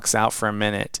Elsa walks out for a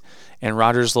minute, and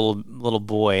Roger's little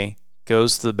boy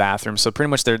goes to the bathroom. So pretty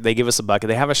much they give us a bucket.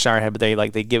 They have a shower head,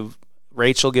 but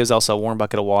Rachel gives Elsa a warm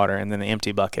bucket of water and then an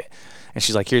empty bucket. And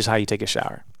she's like, here's how you take a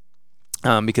shower.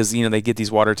 Because, they get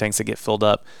these water tanks that get filled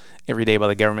up every day by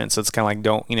the government. So it's kind of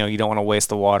like, you don't want to waste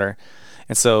the water.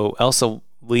 And so Elsa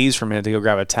leaves for a minute to go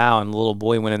grab a towel, and the little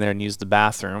boy went in there and used the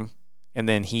bathroom. And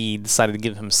then he decided to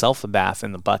give himself a bath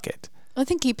in the bucket. I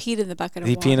think he peed in the bucket of water.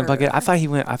 He peed in the bucket. I thought he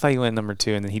went number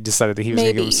 2, and then he decided that he was going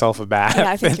to give himself a bath.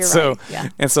 Yeah, I think you're right. Yeah.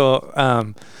 And so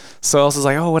Elsa's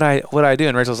like, oh, what I do?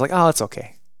 And Rachel's like, oh, it's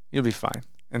okay. You'll be fine.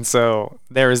 And so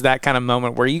there was that kind of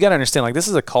moment where you got to understand, like, this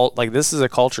is a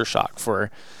culture shock for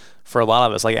a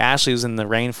lot of us. Like, Ashley was in the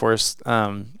rainforest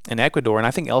in Ecuador, and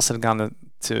I think Elsa had gone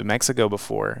to Mexico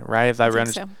before, right? If I think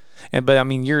so. But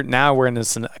we're in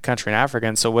this country in Africa,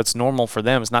 and so what's normal for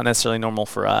them is not necessarily normal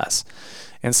for us.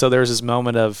 And so there's this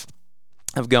moment of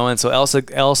going. So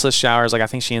Elsa showers. Like, I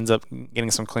think she ends up getting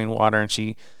some clean water, and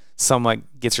she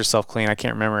gets herself clean. I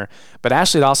can't remember. But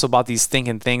Ashley had also bought these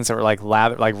stinking things that were like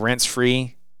lather, like rinse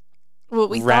free. What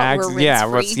we rags. Thought were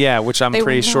rinse free. Which I'm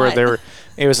pretty sure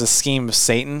it was a scheme of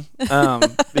Satan.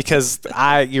 Because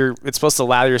it's supposed to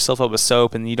lather yourself up with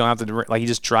soap, and you don't have to, like, you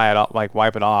just dry it off, like,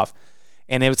 wipe it off.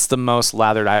 And it's the most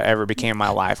lathered I ever became in my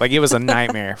life. Like, it was a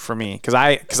nightmare for me,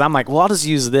 because I'm like, well, I'll just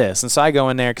use this. And so I go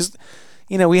in there, because,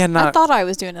 we had not. I thought I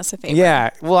was doing us a favor.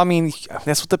 Yeah. Well,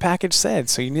 that's what the package said.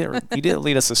 So you didn't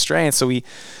lead us astray. And so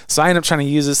I ended up trying to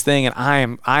use this thing, and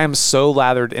I am so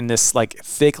lathered in this, like,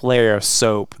 thick layer of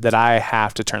soap that I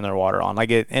have to turn their water on.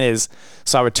 Like, it is.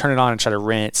 So I would turn it on and try to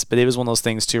rinse, but it was one of those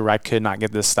things too where I could not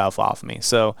get this stuff off me.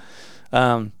 So,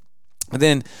 but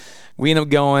then we ended up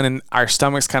going, and our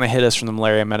stomachs kind of hit us from the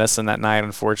malaria medicine that night,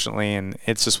 unfortunately. And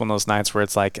it's just one of those nights where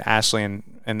it's like Ashley and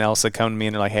Elsa come to me,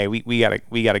 and they're like, hey, we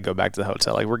gotta go back to the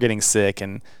hotel. Like, we're getting sick.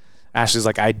 And Ashley's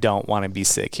like, I don't want to be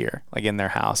sick here, like, in their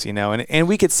house, and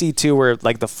we could see too where,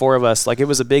 like, the 4 of us, like, it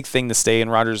was a big thing to stay in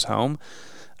Roger's home.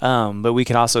 But we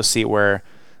could also see where,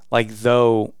 like,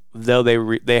 though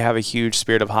they have a huge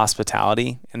spirit of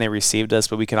hospitality and they received us,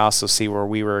 but we could also see where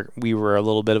we were a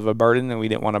little bit of a burden, and we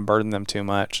didn't want to burden them too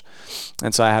much.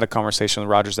 And so I had a conversation with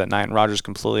Rogers that night, and Rogers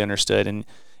completely understood. And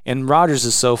And Rogers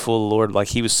is so full of the Lord, like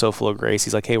he was so full of grace.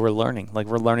 He's like, hey, we're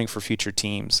learning for future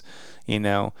teams, you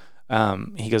know.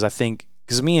 He goes, I think,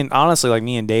 because me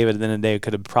and David at the end of the day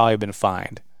could have probably been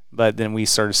fined, but then we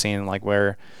started seeing like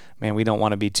where, man, we don't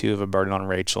want to be too of a burden on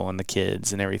Rachel and the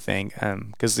kids and everything,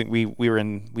 because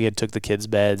we had took the kids'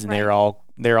 beds and they're all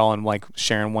in like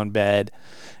sharing one bed,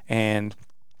 and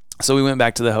so we went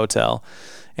back to the hotel,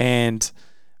 and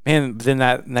man, then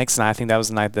that next night, I think that was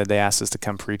the night that they asked us to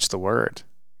come preach the word.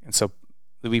 And so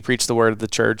we preach the word at the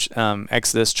church,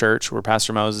 Exodus Church, where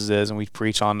Pastor Moses is, and we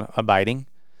preach on abiding.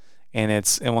 And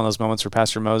it's in one of those moments where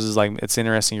Pastor Moses, like, it's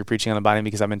interesting you're preaching on abiding,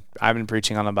 because I've been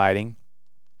preaching on abiding.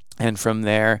 And from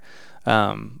there,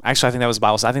 actually, I think that was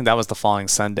Bible. I think that was the following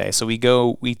Sunday. So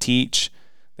we teach.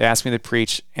 They asked me to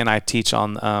preach, and I teach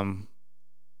on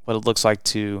what it looks like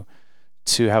to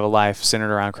have a life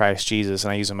centered around Christ Jesus,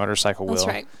 and I use a motorcycle wheel. That's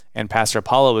right. And Pastor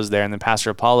Apollo was there, and then Pastor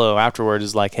Apollo afterwards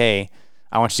is like, hey,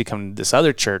 I want you to come to this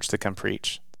other church to come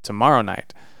preach tomorrow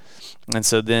night. And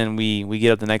so then we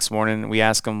get up the next morning, we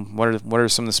ask him, what are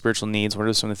some of the spiritual needs? What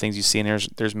are some of the things you see? And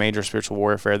there's major spiritual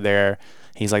warfare there.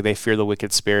 He's like, they fear the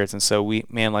wicked spirits. And so we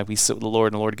sit with the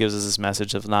Lord, and the Lord gives us this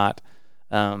message of not,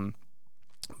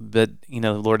 but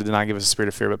the Lord did not give us a spirit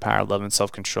of fear, but power, love, and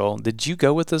self-control. Did you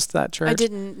go with us to that church? I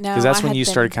didn't know. Because that's when you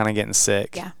started kind of getting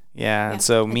sick. Yeah. And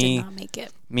so I did not make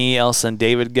it. me, Elsa, and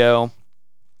David go.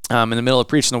 In the middle of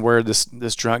preaching the word,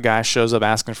 this drunk guy shows up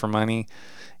asking for money,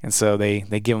 and so they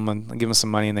give him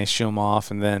some money, and they shoo him off,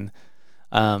 and then,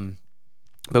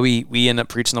 but we end up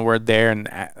preaching the word there, and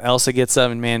Elsa gets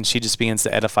up, and man, she just begins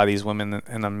to edify these women in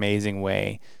an amazing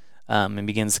way, and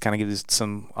begins to kind of give these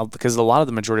because a lot of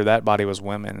the majority of that body was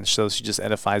women, and so she just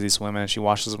edifies these women, and she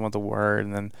washes them with the word,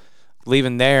 and then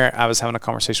leaving there, I was having a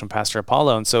conversation with Pastor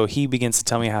Apollo, and so he begins to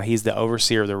tell me how he's the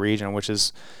overseer of the region, which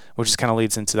kind of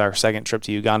leads into our second trip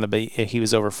to Uganda. But he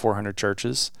was over 400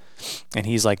 churches, and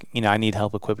he's like, I need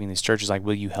help equipping these churches. Like,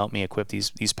 will you help me equip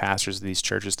these pastors of these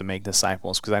churches to make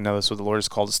disciples? Because I know that's what the Lord has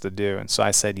called us to do. And so I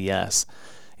said yes,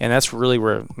 and that's really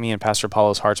where me and Pastor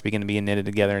Apollo's hearts begin to be knitted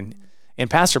together. And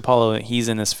Pastor Apollo, he's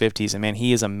in his 50s, and man,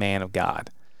 he is a man of God.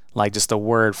 Like, just the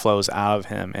word flows out of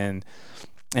him, and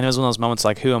it was one of those moments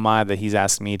like, who am I that he's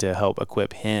asked me to help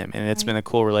equip him? And it's been a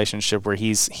cool relationship where he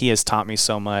has taught me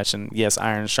so much. And yes,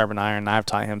 iron sharpened iron, and I've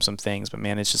taught him some things. But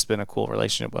man, it's just been a cool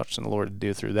relationship watching the Lord to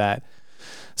do through that.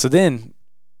 So then,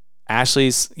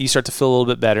 you start to feel a little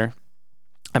bit better.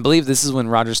 I believe this is when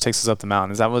Rogers takes us up the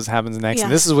mountain. Is that what happens next? Yeah.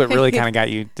 And this is what really kind of got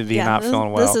you to be not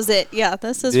feeling well. This is it. Yeah,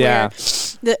 this is where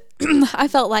I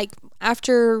felt like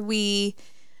after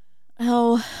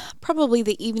probably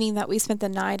the evening that we spent the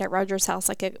night at Roger's house,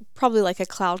 probably like a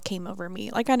cloud came over me.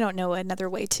 Like, I don't know another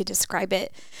way to describe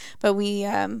it, but we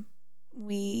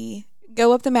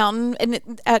go up the mountain,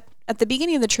 and at the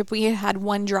beginning of the trip, we had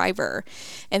one driver,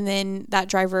 and then that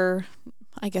driver,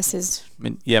 I guess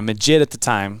Majid at the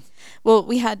time. Well,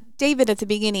 we had David at the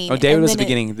beginning. Oh, David was the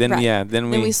beginning.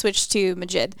 Then we switched to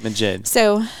Majid.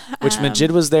 So, which Majid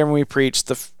was there when we preached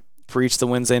the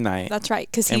Wednesday night. That's right,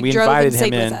 because he we drove invited and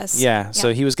stayed him in. with us. Yeah,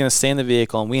 so he was going to stay in the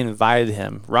vehicle, and we invited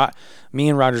him. Me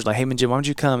and Roger's like, hey, Majid, why don't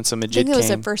you come? And so Majid came. I think it was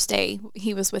the first day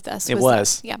he was with us. It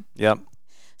was. Yeah. Yep.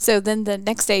 So then the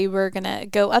next day we're going to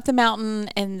go up the mountain,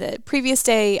 and the previous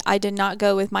day I did not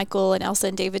go with Michael and Elsa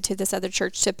and David to this other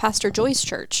church, to Pastor Joy's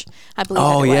church, I believe.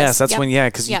 Oh, yes, that's when,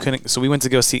 because you couldn't. So we went to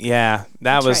go see, that's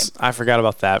was, right. I forgot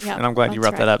about that, and I'm glad you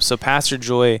brought that up. So Pastor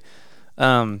Joy,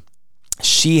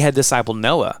 she had discipled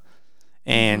Noah.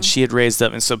 And she had raised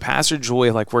up, and so Pastor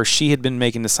Joy, like where she had been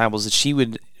making disciples, that she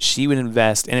would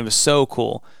invest, and it was so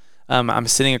cool. I'm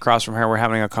sitting across from her, we're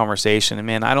having a conversation, and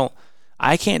man,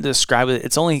 I can't describe it.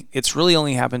 It's really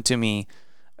only happened to me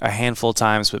a handful of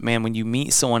times, but man, when you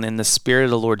meet someone and the Spirit of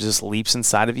the Lord just leaps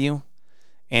inside of you,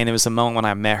 and it was a moment when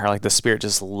I met her, like the Spirit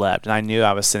just leapt, and I knew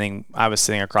I was sitting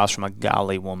across from a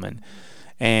godly woman,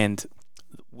 and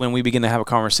when we began to have a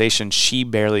conversation, she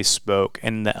barely spoke,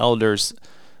 and the elders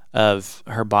of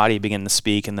her body began to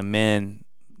speak, and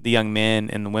the young men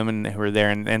and the women who were there,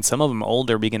 and some of them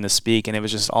older, began to speak, and it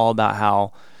was just all about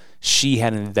how she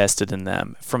had invested in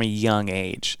them from a young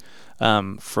age,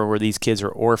 for where these kids are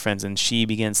orphans, and she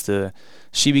begins to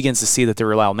see that they're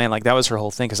reliable. Man, like that was her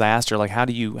whole thing, because I asked her, like, how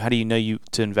do you know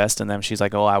to invest in them? She's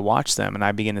like, oh, I watch them, and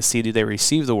I begin to see, do they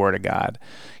receive the word of God?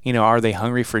 Are they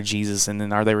hungry for Jesus? And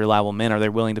then are they reliable men? Are they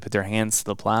willing to put their hands to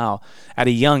the plow at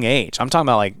a young age? I'm talking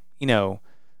about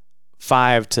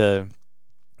 5 to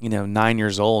 9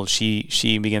 years old,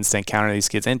 she begins to encounter these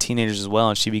kids and teenagers as well,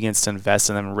 and she begins to invest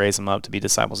in them and raise them up to be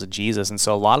disciples of Jesus. And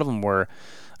so a lot of them are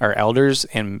elders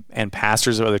and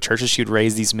pastors of other churches. She would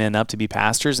raise these men up to be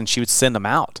pastors, and she would send them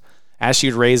out. as she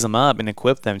would raise them up and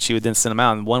equip them, she would then send them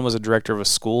out. And one was a director of a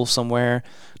school somewhere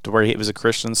to where it was a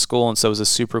Christian school. And so it was a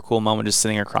super cool moment just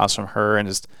sitting across from her and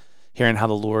just hearing how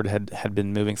the Lord had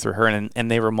been moving through her.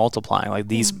 And they were multiplying. Like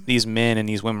these men and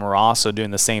these women were also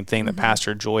doing the same thing that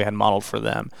Pastor Joy had modeled for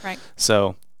them. Right.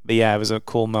 So, but yeah, it was a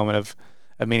cool moment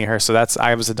of meeting her. So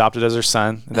I was adopted as her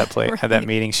son at that place, at that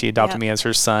meeting. She adopted me as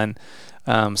her son.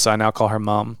 So I now call her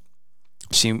mom.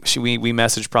 We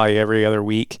message probably every other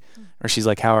week, or she's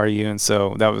like, "How are you?" And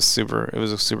so it was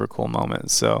a super cool moment.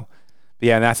 So, but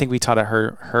yeah, and I think we taught at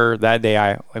her that day.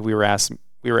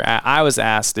 I was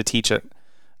asked to teach at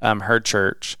her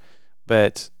church,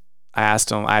 but I had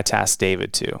to ask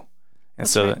David too. And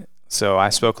so I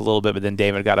spoke a little bit, but then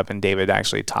David got up and David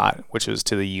actually taught, which was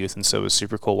to the youth. And so it was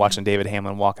super cool watching David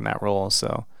Hamlin walk in that role.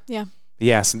 So yeah.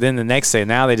 So then the next day,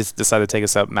 now they just decided to take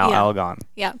us up Mount Elgon.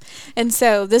 Yeah. And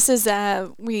so this is,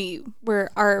 our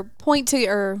point to,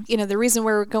 or, the reason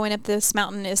we're going up this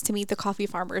mountain is to meet the coffee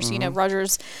farmers.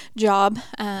 Roger's job,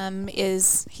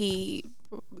 is he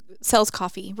sells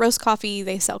coffee, roast coffee.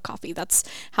 They sell coffee. That's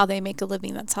how they make a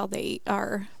living. That's how they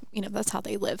are, that's how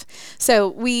they live.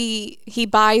 So he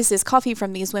buys his coffee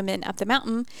from these women up the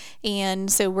mountain.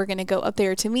 And so we're going to go up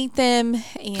there to meet them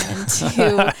and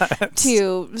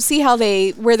to see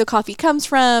where the coffee comes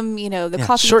from, the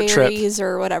coffee berries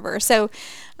or whatever. So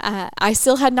I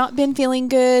still had not been feeling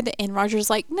good. And Roger's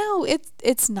like, no,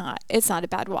 it's not a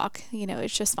bad walk.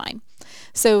 It's just fine.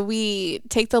 So we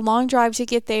take the long drive to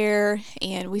get there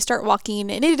and we start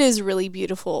walking, and it is really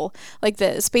beautiful. Like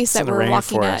the space that we're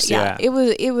walking at. Yeah. It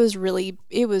was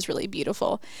really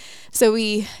beautiful. So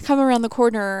we come around the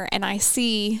corner and I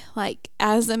see, like,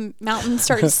 as the mountain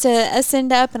starts to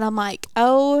ascend up, and I'm like,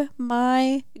 oh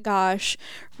my gosh,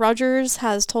 Rogers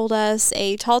has told us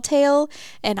a tall tale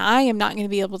and I am not going to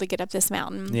be able to get up this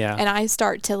mountain. Yeah. And I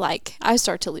start to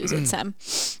lose it some.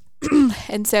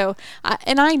 And so,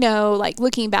 I know, like,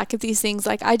 looking back at these things,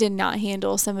 like, I did not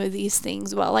handle some of these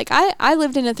things well. Like, I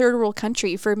lived in a third world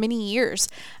country for many years,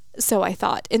 so I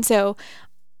thought. And so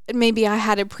maybe I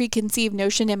had a preconceived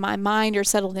notion in my mind, or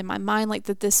settled in my mind, like,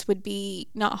 that this would be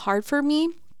not hard for me.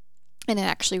 And it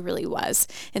actually really was.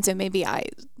 And so maybe I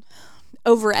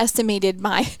overestimated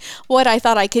what I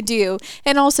thought I could do,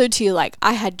 and also too, like,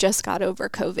 I had just got over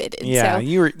COVID. And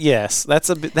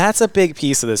that's a big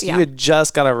piece of this. You had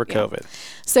just got over COVID.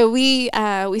 So we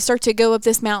start to go up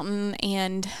this mountain,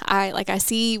 and I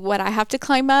see what I have to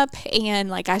climb up, and,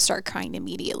 like, I start crying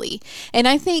immediately. And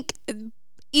I think,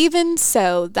 even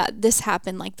so that this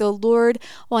happened, like, the Lord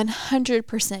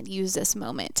 100% used this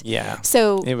moment. Yeah.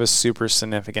 So it was super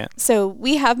significant. So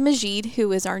we have Majid,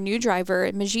 who is our new driver.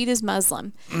 Majid is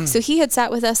Muslim. So he had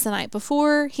sat with us the night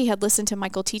before. He had listened to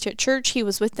Michael teach at church. He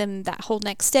was with them that whole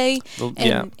next day.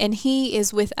 And he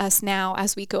is with us now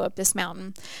as we go up this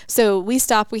mountain. So we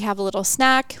stop, we have a little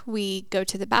snack, we go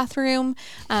to the bathroom.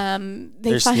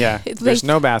 There's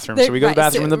no bathroom. So we go to the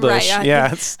bathroom in the bush.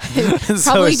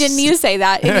 Probably didn't need to say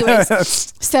that.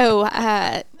 Anyways,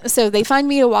 so they find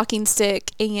me a walking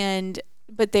stick,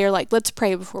 but they're like, let's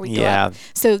pray before we go up.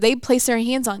 So they place their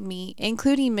hands on me,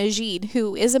 including Majid,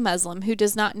 who is a Muslim, who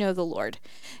does not know the Lord.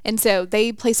 And so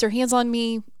they place their hands on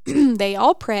me. They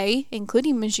all pray,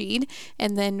 including Majid,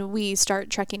 and then we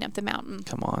start trekking up the mountain.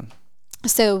 Come on.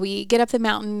 So we get up the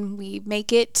mountain, we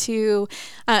make it to,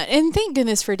 and thank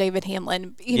goodness for David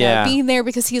Hamlin, being there,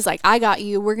 because he's like, I got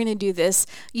you. We're going to do this.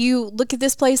 You look at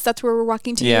this place. That's where we're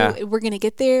walking to. We're going to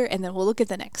get there, and then we'll look at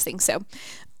the next thing. So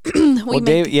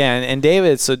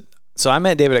David, so I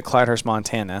met David at Clydehurst,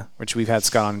 Montana, which we've had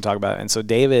Scott on to talk about. And so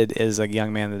David is a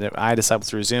young man that I discipled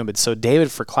through Zoom. But so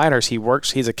David, for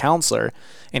Clydehurst, he's a counselor,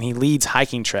 and he leads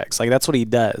hiking treks. Like, that's what he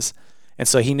does. And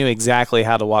so he knew exactly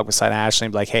how to walk beside Ashley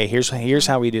and be like, hey, here's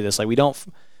how we do this. Like,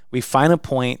 we find a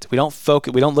point. We don't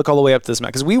focus. We don't look all the way up this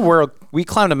mountain, because we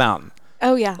climbed a mountain.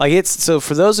 Oh yeah. Like, so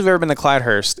for those who've ever been to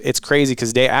Clydehurst, it's crazy,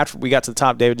 because after we got to the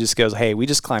top, David just goes, hey, we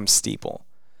just climbed steeple.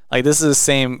 Like, this is the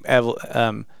same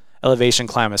elevation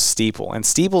climb as steeple, and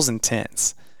steeple's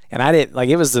intense. And I didn't,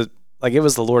 it was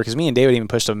the Lord, because me and David even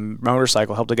pushed a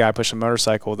motorcycle, helped a guy push a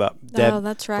motorcycle with with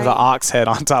an ox head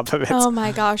on top of it. Oh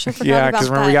my gosh, I forgot about that. Because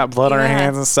remember, we got blood on our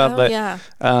hands and stuff.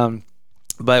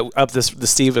 But up the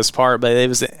steepest part, but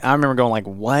I remember going like,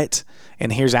 what?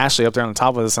 And here's Ashley up there on the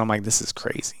top of this, and I'm like, this is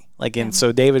crazy. Like, and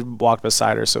so David walked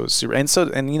beside her, so it was super.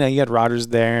 And you had Rogers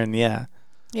there, and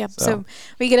Yep. So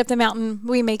we get up the mountain,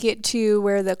 we make it to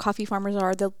where the coffee farmers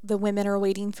are. The women are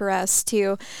waiting for us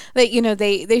to,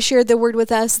 they shared the word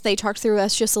with us. They talked through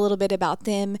us just a little bit about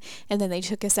them. And then they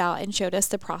took us out and showed us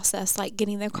the process, like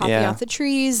getting the coffee off the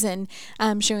trees and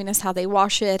showing us how they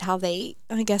wash it, how they,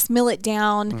 I guess, mill it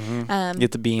down.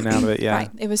 Get the bean out of it. Yeah.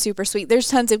 Right. It was super sweet. There's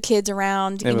tons of kids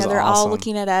around. It was they're awesome. all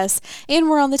looking at us. And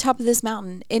we're on the top of this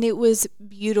mountain. And it was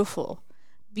beautiful.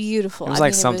 Beautiful. It was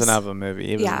like something out of a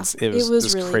movie. It was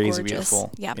really crazy gorgeous.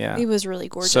 beautiful. Yeah. It was really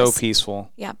gorgeous. So peaceful.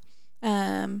 Yeah.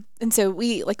 And so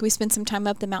we spent some time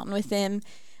up the mountain with them.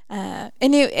 And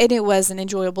it was an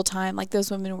enjoyable time. Like,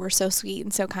 those women were so sweet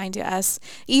and so kind to us.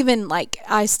 Even like,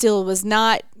 I still was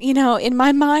not, in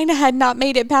my mind, I had not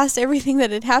made it past everything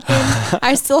that had happened.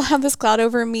 I still have this cloud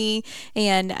over me.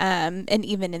 And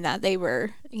even in that, they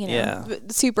were,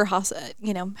 super,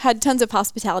 had tons of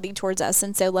hospitality towards us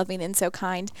and so loving and so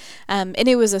kind. And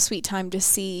it was a sweet time to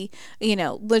see,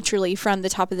 literally from the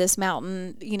top of this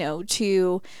mountain,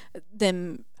 to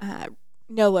them,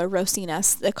 Noah roasting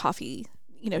us the coffee,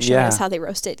 showing us how they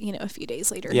roast it, a few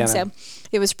days later. Yeah. So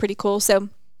it was pretty cool. So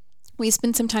we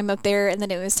spent some time up there, and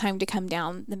then it was time to come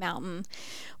down the mountain,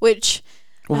 which...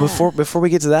 Well, before we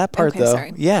get to that part, though.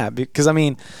 Sorry. Yeah, because,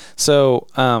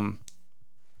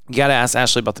 you got to ask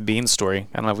Ashley about the bean story.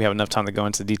 I don't know if we have enough time to go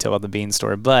into detail about the bean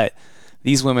story, but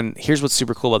these women, here's what's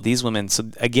super cool about these women. So,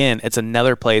 again, it's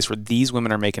another place where these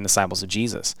women are making disciples of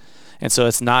Jesus. And so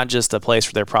it's not just a place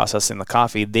where they're processing the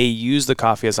coffee. They use the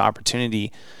coffee as an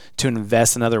opportunity to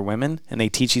invest in other women, and they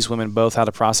teach these women both how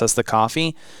to process the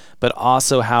coffee, but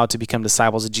also how to become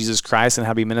disciples of Jesus Christ and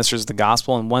how to be ministers of the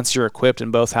gospel. And once you're equipped in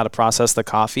both how to process the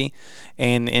coffee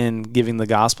and in giving the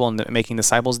gospel and making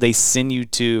disciples, they send you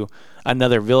to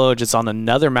another village. It's on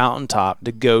another mountaintop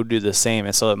to go do the same.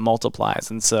 And so it multiplies.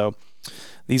 And so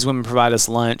these women provide us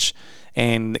lunch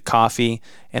and coffee,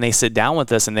 and they sit down with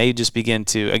us, and they just begin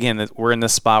to, again, we're in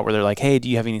this spot where they're like, hey, do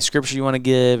you have any scripture you want to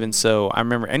give? And so I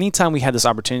remember anytime we had this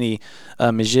opportunity,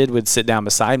 Majid would sit down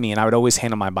beside me, and I would always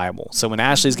hand him my Bible. So when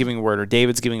Ashley's giving a word, or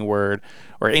David's giving a word,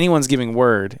 or anyone's giving a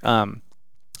word, I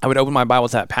would open my Bible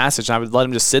to that passage, and I would let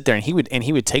him just sit there, and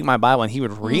he would take my Bible and he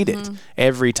would read it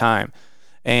every time.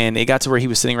 And it got to where he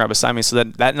was sitting right beside me. So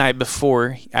that night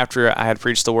before, after I had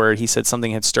preached the word, he said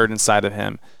something had stirred inside of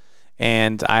him.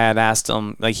 And I had asked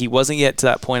him, like, he wasn't yet to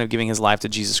that point of giving his life to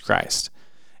Jesus Christ.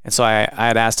 And so I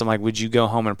had asked him, like, would you go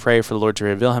home and pray for the Lord to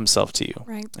reveal himself to you?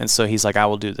 Right. And so he's like, I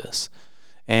will do this.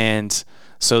 And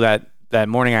so that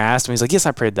morning I asked him, he's like, yes,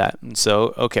 I prayed that. And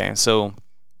so, okay. So,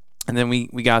 and then we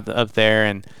got up there.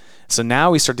 And so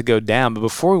now we start to go down. But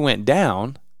before we went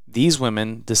down, these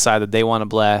women decided they want to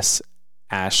bless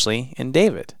Ashley and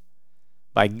David.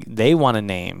 Like, they want to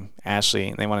name Ashley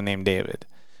and they want to name David.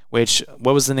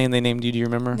 What was the name they named you? Do you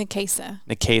remember?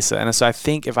 Nikasa. And so I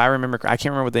think if I remember, I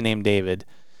can't remember what they named David.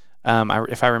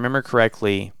 If I remember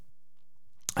correctly,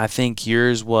 I think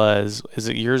yours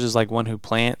is like one who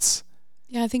plants?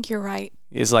 Yeah, I think you're right.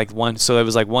 Is like one. So it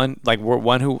was like one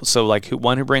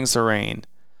who brings the rain,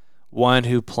 one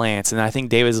who plants. And I think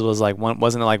David's was like one,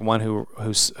 wasn't it like one who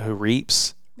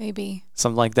reaps? Maybe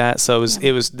something like that. So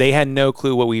it was they had no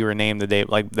clue what we were named the day,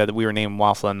 like that we were named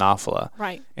Waffle and Nafla.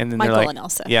 Right. And then Michael they're like, and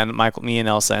Elsa. Yeah, me and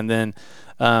Elsa. And then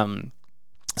so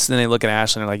then they look at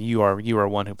Ashley and they're like, you are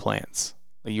one who plants.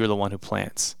 Like, you're the one who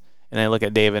plants. And they look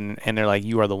at David and they're like,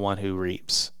 you are the one who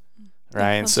reaps.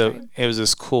 Right. And so it was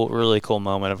this really cool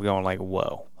moment of going like,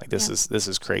 whoa, like this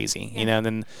is crazy. Yeah.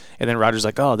 And then Roger's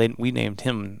like, oh, we named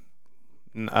him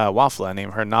Waffle. I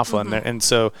named her Nafla,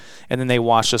 and then they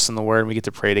wash us in the Word, and we get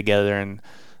to pray together, and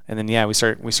then we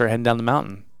start heading down the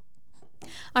mountain.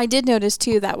 I did notice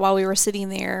too that while we were sitting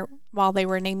there, while they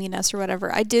were naming us or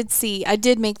whatever, I did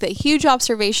make the huge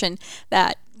observation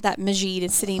that Majid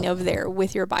is sitting over there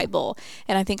with your Bible,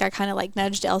 and I think I kind of like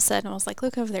nudged Elsa and I was like,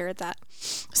 look over there at that.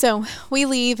 So we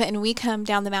leave and we come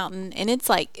down the mountain, and it's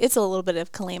a little bit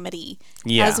of calamity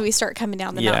as we start coming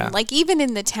down the mountain. Like, even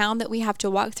in the town that we have to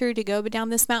walk through to go down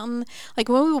this mountain, like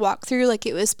when we walked through, like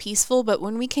it was peaceful, but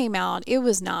when we came out, it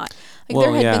was not. Like,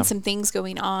 there had been some things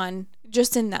going on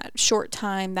just in that short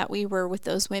time that we were with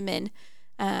those women.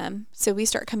 So we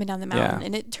start coming down the mountain,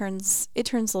 and it turns a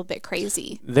little bit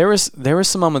crazy. There was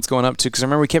some moments going up too, because I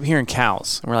remember we kept hearing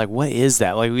cows, and we're like, what is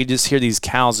that? Like, we just hear these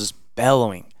cows just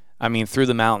bellowing. I mean, through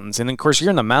the mountains, and of course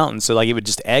you're in the mountains, so like it would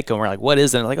just echo. And we're like, what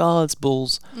is that? And like, oh, it's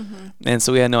bulls. And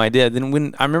so we had no idea. Then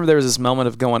when I remember there was this moment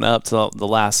of going up to the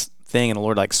last thing, and the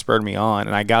Lord like spurred me on,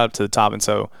 and I got up to the top, and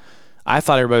so I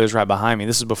thought everybody was right behind me.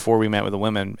 This is before we met with the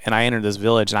women, and I entered this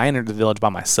village, and I entered the village by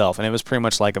myself, and it was pretty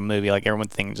much like a movie. Like,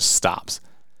 everything just stops.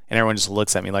 And everyone just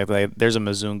looks at me like there's a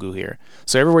Mzungu here.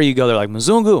 So everywhere you go, they're like,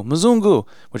 Mzungu, Mzungu,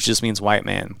 which just means white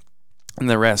man. And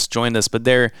the rest joined us. But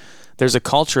there's a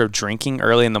culture of drinking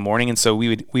early in the morning. And so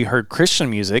we heard Christian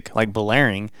music, like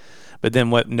blaring. But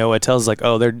then what Noah tells is like,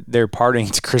 oh, they're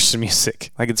partying to Christian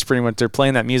music. Like it's pretty much, they're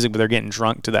playing that music, but they're getting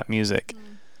drunk to that music.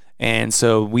 And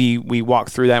so we walk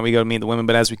through that and we go to meet the women.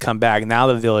 But as we come back, now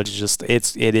the village is just,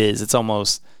 it's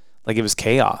almost like it was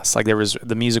chaos. Like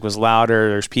the music was louder.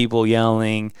 There's people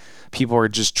yelling. People were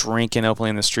just drinking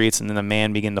openly in the streets. And then a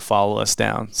man began to follow us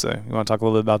down. So you want to talk a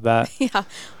little bit about that? Yeah.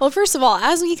 Well, first of all,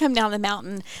 as we come down the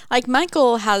mountain, like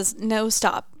Michael has no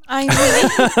stop. I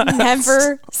mean,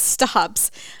 never stops.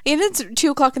 And it's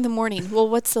 2:00 in the morning. Well,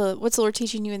 what's the Lord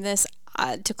teaching you in this?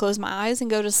 To close my eyes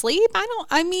and go to sleep?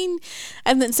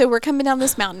 And then so we're coming down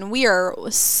this mountain. We are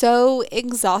so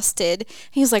exhausted.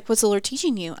 He's like, what's the Lord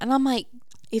teaching you? And I'm like,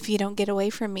 if you don't get away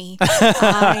from me,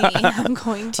 I am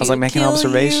going to making kill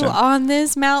observation you on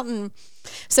this mountain.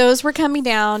 So as we're coming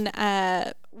down,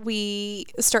 we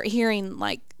start hearing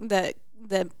like the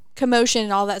commotion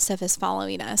and all that stuff is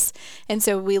following us. And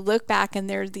so we look back and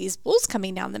there's these bulls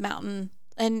coming down the mountain.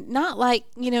 And not like,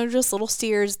 just little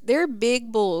steers. They're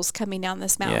big bulls coming down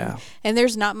this mountain. Yeah. And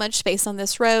there's not much space on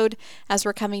this road as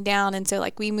we're coming down. And so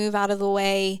like we move out of the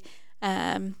way.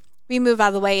 And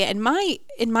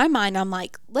in my mind, I'm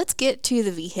like, let's get to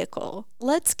the vehicle.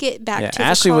 Let's get back to the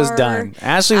Ashley car. was done.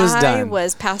 Ashley was done. I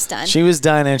was past done. She was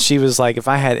done, and she was like, if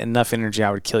I had enough energy, I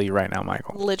would kill you right now,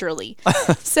 Michael. Literally.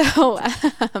 So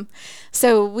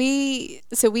we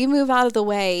move out of the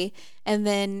way, and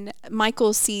then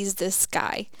Michael sees this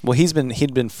guy. Well,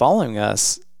 he'd been following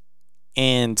us,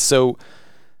 and so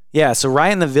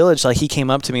right in the village, like he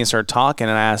came up to me and started talking,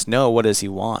 and I asked, no, what does he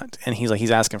want? And he's like, he's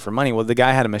asking for money. Well, the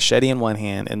guy had a machete in one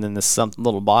hand and then this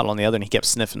little bottle in the other, and he kept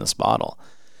sniffing this bottle.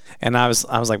 And I was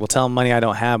like, well, tell him money I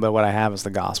don't have, but what I have is the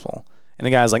gospel. And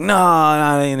the guy's like, no,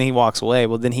 and he walks away.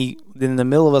 Well, then in the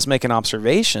middle of us making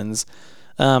observations,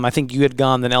 I think you had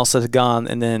gone, then Elsa had gone,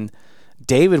 and then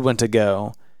David went to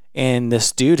go. And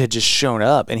this dude had just shown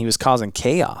up and he was causing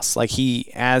chaos.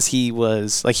 He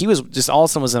was just all of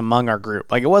a sudden was among our group.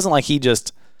 Like it wasn't like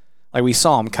we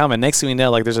saw him coming. Next thing we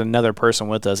know, like there's another person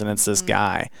with us and it's this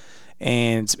guy.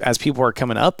 And as people are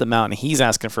coming up the mountain, he's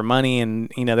asking for money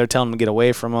and, they're telling him to get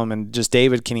away from him. And just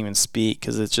David can't even speak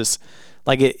because it's just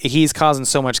like he's causing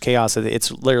so much chaos that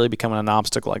it's literally becoming an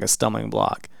obstacle, like a stumbling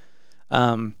block.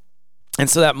 And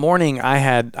so that morning I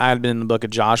had been in the book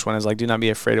of Joshua and I was like, do not be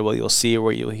afraid of what you'll see or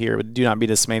what you'll hear, but do not be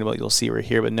dismayed of what you'll see or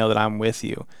hear, but know that I'm with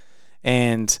you.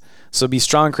 And so be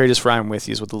strong and courageous, for I am with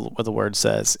you is what the word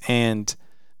says. And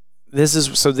this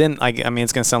is, so then,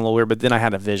 it's going to sound a little weird, but then I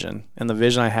had a vision. And the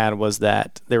vision I had was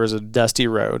that there was a dusty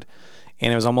road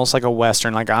and it was almost like a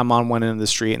Western, like I'm on one end of the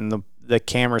street and the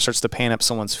camera starts to pan up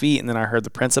someone's feet. And then I heard the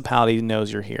principality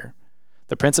knows you're here.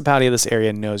 The principality of this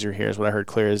area knows you're here is what I heard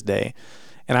clear as day.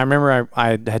 And I remember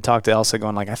I had talked to Elsa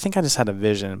going like, I think I just had a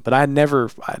vision, but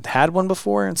I'd had one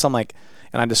before. And so I'm like,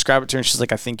 and I described it to her and she's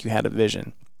like, I think you had a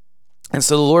vision. And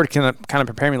so the Lord kind of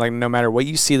prepared me, like, no matter what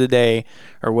you see the day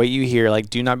or what you hear, like,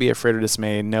 do not be afraid or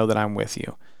dismayed. Know that I'm with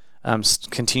you.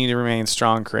 Continue to remain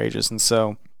strong and courageous. And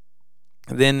so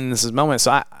then in this moment,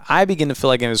 so I begin to feel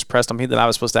like it was pressed on me that I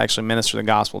was supposed to actually minister the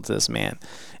gospel to this man.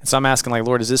 And so I'm asking like,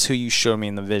 Lord, is this who you showed me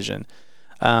in the vision?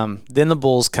 Then the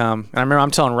bulls come, and I remember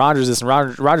I'm telling Rogers this, and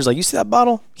Rogers like, you see that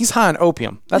bottle? He's high on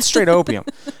opium. That's straight opium.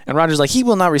 And Rogers like, he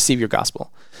will not receive your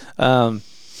gospel.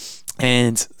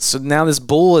 And so now this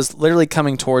bull is literally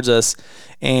coming towards us,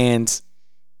 and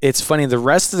it's funny. The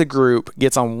rest of the group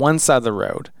gets on one side of the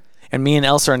road, and me and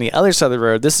Elsa are on the other side of the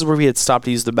road. This is where we had stopped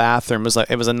to use the bathroom.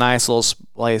 It was a nice little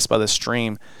place by the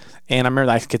stream. And I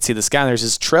remember I could see the sky. And there's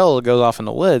this trail that goes off in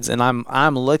the woods, and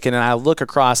I'm looking, and I look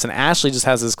across, and Ashley just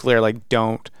has this glare,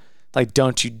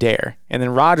 don't you dare. And then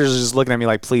Rogers is just looking at me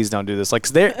like, please don't do this,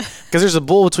 because there's a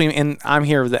bull between me, and I'm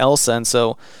here with Elsa, and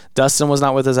so Dustin was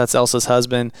not with us. That's Elsa's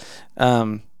husband.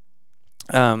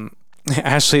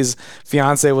 Ashley's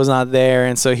fiance was not there,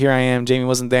 and so here I am. Jamie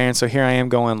wasn't there, and so here I am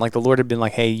going like the Lord had been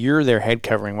like, hey, you're their head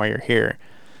covering while you're here.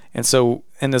 And so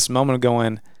in this moment of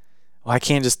going, well,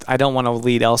 I don't want to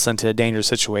lead Elsa into a dangerous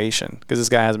situation because this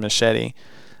guy has a machete.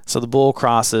 So the bull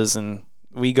crosses and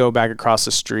we go back across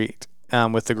the street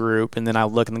with the group, and then I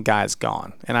look and the guy's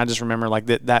gone. And I just remember like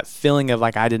that feeling of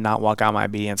like I did not walk out my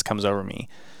obedience comes over me,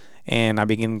 and I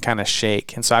begin to kind of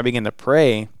shake. And so I begin to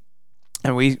pray,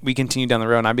 and we continue down the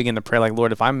road, and I begin to pray like,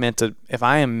 Lord, if I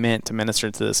am meant to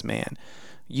minister to this man,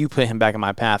 you put him back in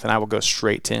my path, and I will go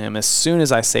straight to him. As soon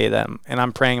as I say that, and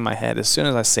I'm praying in my head, as soon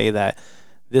as I say that,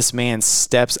 this man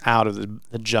steps out of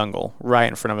the jungle right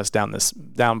in front of us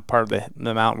down part of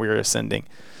the mountain we were ascending.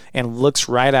 and looks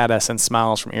right at us and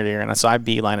smiles from ear to ear. And so I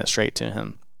beeline it straight to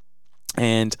him.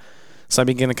 And so I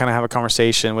begin to kind of have a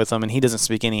conversation with him, and he doesn't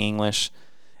speak any English.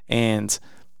 And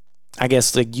I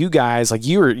guess like you guys, like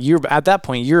you're at that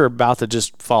point, you're about to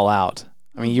just fall out.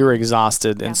 I mean, you're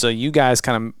exhausted. And so you guys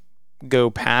kind of go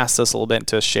past us a little bit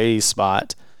into a shady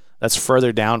spot that's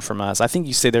further down from us. I think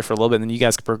you stay there for a little bit, and then you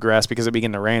guys could progress because it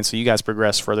began to rain. So you guys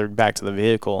progress further back to the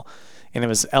vehicle. And it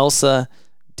was Elsa,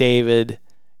 David,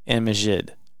 and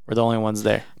Majid were the only ones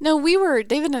there. No,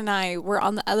 David and I were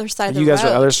on the other side of the road. You guys were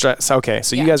other side. Okay,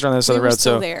 so you guys were on the other side of the road. We were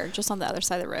still there, just on the other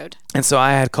side of the road. And so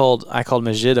I called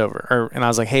Majid over, and I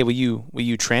was like, hey, will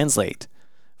you translate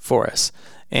for us?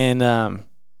 And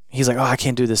he's like, oh, I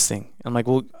can't do this thing. I'm like,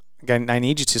 well, I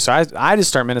need you to. So I just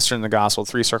start ministering the gospel,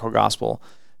 3-circle gospel,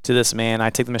 to this man.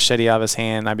 I take the machete out of his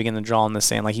hand. I begin to draw in the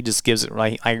sand. Like he just gives it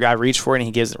right. I reach for it and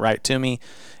he gives it right to me.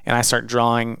 And I start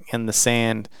drawing in the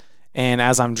sand. And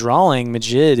as I'm drawing,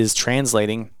 Majid is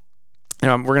translating.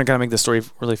 We're going to kind of make this story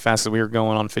really fast because we were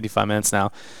going on 55 minutes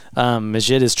now.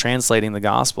 Majid is translating the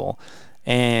gospel.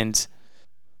 And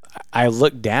I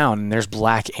look down and there's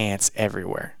black ants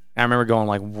everywhere. I remember going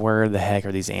like, where the heck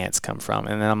are these ants come from?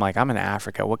 And then I'm like, I'm in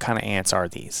Africa. What kind of ants are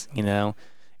these?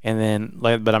 And then,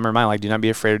 but I'm reminded, like, do not be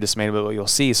afraid or dismayed about what you'll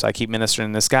see. So I keep ministering.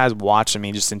 And this guy's watching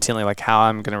me just intently, like how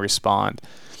I'm going to respond.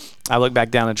 I look back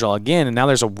down to draw again, and now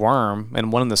there's a worm in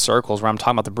one of the circles where I'm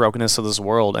talking about the brokenness of this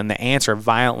world, and the ants are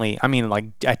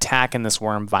attacking this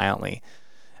worm violently.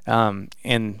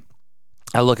 And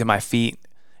I look at my feet,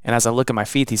 and as I look at my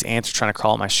feet, these ants are trying to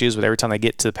crawl at my shoes, but every time they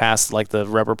get to past like the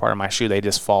rubber part of my shoe, they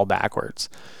just fall backwards.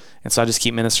 And so I just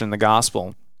keep ministering the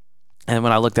gospel. And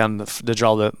when I look down to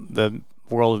draw the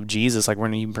world of Jesus, like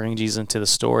when you bring Jesus into the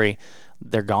story,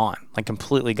 they're gone, like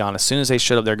completely gone. As soon as they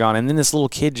showed up, they're gone. And then this little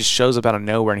kid just shows up out of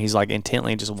nowhere, and he's like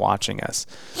intently just watching us.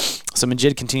 So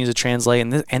Majid continues to translate,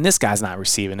 and this guy's not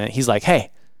receiving it. He's like,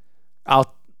 hey,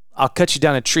 I'll cut you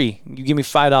down a tree. You give me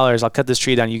 $5, I'll cut this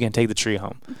tree down. You can take the tree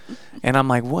home. And I'm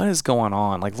like, what is going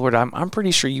on? Like, Lord, I'm pretty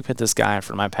sure you put this guy in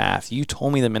front of my path. You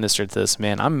told me to minister to this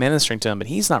man. I'm ministering to him, but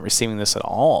he's not receiving this at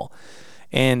all.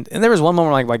 And there was one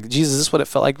moment like, Jesus, is this what it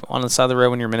felt like on the side of the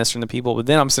road when you're ministering to people? But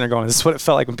then I'm sitting there going, this is what it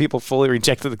felt like when people fully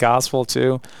rejected the gospel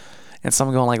too. And so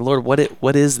I'm going like, Lord,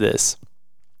 what is this?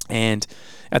 And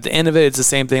at the end of it, it's the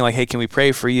same thing. Like, hey, can we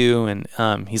pray for you?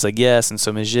 And he's like, yes. And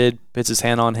so Majid puts his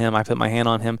hand on him. I put my hand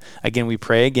on him. Again, we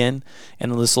pray again.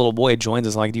 And this little boy joins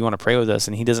us like, do you want to pray with us?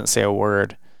 And he doesn't say a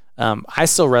word. I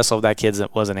still wrestle with that kid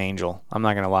that was an angel. I'm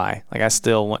not going to lie. Like I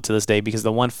still want to this day, because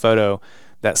the one photo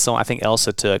that I think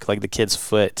Elsa took, like the kid's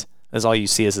foot, that's all you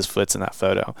see is his foot's in that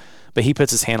photo. But he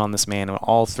puts his hand on this man, and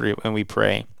all three, and we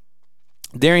pray.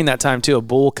 During that time too, a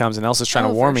bull comes, and Elsa's trying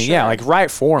to warn me. Sure. Yeah, like right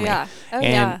for me.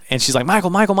 Yeah. And she's like,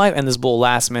 Michael, and this bull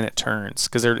last minute turns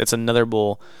because it's another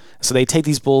bull. So they take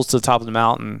these bulls to the top of the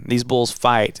mountain. These bulls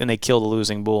fight, and they kill the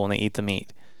losing bull, and they eat the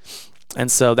meat.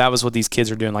 And so that was what these kids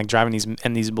are doing, like driving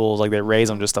these bulls, like they raise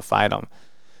them just to fight them.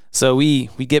 So we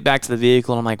get back to the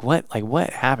vehicle, and I'm like, what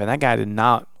happened? That guy did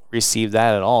not receive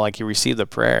that at all. Like he received the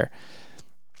prayer.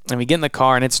 And we get in the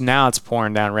car, and it's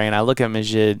pouring down rain. I look at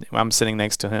Majid, I'm sitting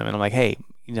next to him, and I'm like, hey,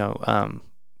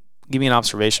 give me an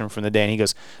observation from the day. And he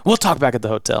goes, we'll talk back at the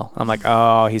hotel. I'm like,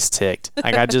 oh, he's ticked.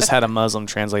 Like I just had a Muslim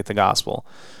translate the gospel.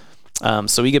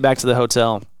 So we get back to the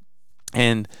hotel,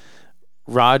 and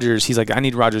Rogers, he's like, I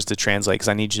need Rogers to translate because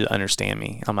I need you to understand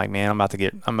me. I'm like, man, I'm about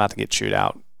to get chewed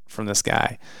out from this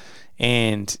guy.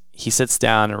 And he sits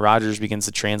down, and Rogers begins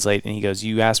to translate, and he goes,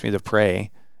 you asked me to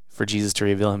pray for Jesus to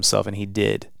reveal himself, and he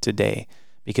did today,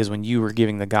 because when you were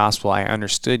giving the gospel, I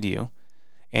understood you.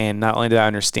 And not only did I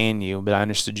understand you, but I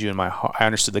understood you in my heart. I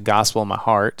understood the gospel in my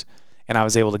heart, and I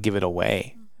was able to give it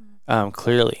away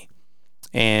clearly.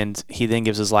 And he then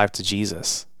gives his life to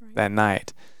Jesus that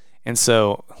night. And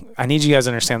so I need you guys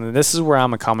to understand that this is where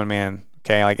I'm a common man.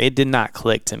 Okay, like it did not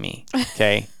click to me.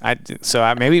 Okay,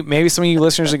 maybe some of you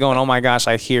listeners are going, "Oh my gosh,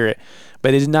 I hear it,"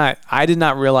 but it did not. I did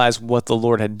not realize what the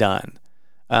Lord had done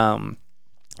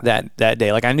that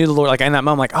day. Like I knew the Lord. Like in that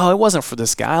moment, like, oh, it wasn't for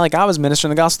this guy. Like I was ministering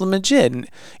the gospel to Majid,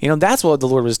 and that's what the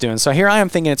Lord was doing. So here I am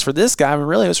thinking it's for this guy, but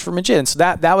really it was for Majid. And so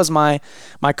that was my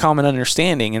common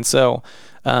understanding. And so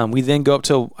we then go up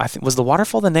to, I think, was the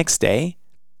waterfall the next day?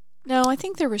 No, I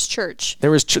think there was church.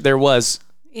 There was.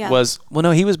 Yeah.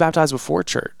 No, he was baptized before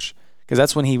church, because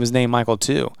that's when he was named Michael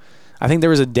too. I think there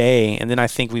was a day, and then I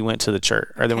think we went to the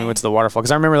church, or then we went to the waterfall,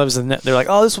 because I remember they're like,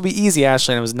 oh, this will be easy,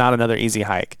 Ashley, and it was not another easy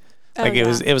hike.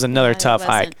 It was another tough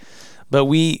hike.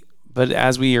 But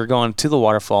as we are going to the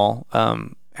waterfall,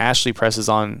 Ashley presses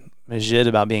on Majid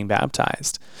about being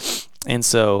baptized, and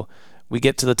so we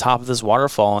get to the top of this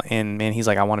waterfall, and man, he's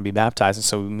like, I want to be baptized. And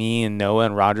so me and Noah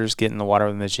and Rogers get in the water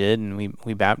with Majid, and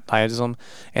we baptized him.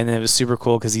 And then it was super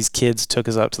cool because these kids took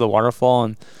us up to the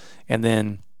waterfall, and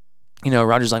then,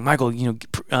 Rogers like, Michael,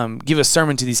 give a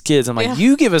sermon to these kids. I'm like,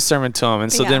 you give a sermon to them.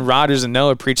 And so then Rogers and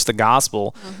Noah preached the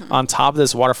gospel on top of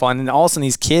this waterfall. And then all of a sudden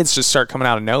these kids just start coming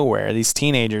out of nowhere, these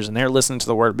teenagers, and they're listening to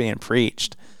the word being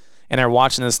preached. And they're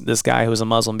watching this guy who was a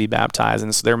Muslim be baptized.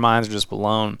 And so their minds are just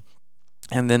blown.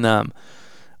 And then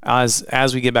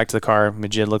as we get back to the car,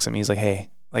 Majid looks at me. He's like, hey,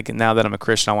 like, now that I'm a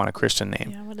Christian, I want a Christian name.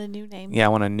 Yeah, I want a new name. Yeah, I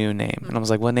want a new name. And I was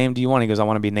like, what name do you want? He goes, I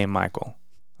want to be named Michael.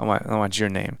 I want your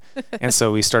name. And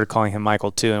so we started calling him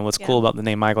Michael too. And what's cool about the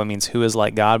name Michael, it means who is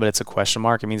like God, but it's a question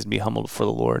mark. It means to be humble before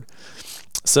the Lord.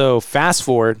 So fast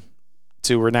forward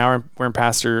to we're in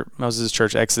Pastor Moses'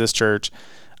 church, Exodus Church.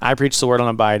 I preach the word on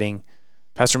abiding.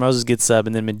 Pastor Moses gets up,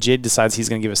 and then Majid decides he's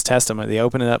going to give us testimony. They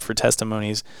open it up for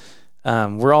testimonies.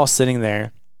 We're all sitting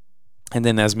there, and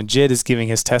then as Majid is giving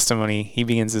his testimony, he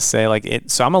begins to say, like,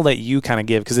 so I'm gonna let you kind of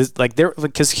give,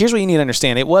 because here's what you need to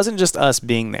understand: it wasn't just us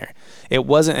being there. It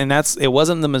wasn't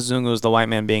the Mzungus, the white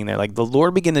man, being there. Like, the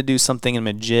Lord began to do something in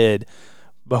Majid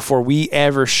before we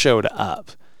ever showed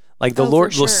up. Like,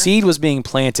 the seed was being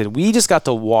planted. We just got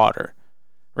the water.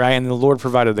 Right. And the Lord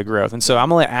provided the growth. And so I'm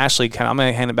going to let Ashley I'm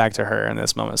going to hand it back to her in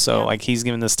this moment. So like, he's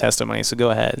giving this testimony. So go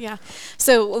ahead. Yeah.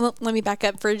 So let me back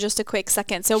up for just a quick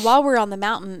second. So while we're on the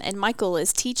mountain and Michael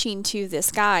is teaching to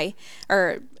this guy,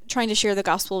 or trying to share the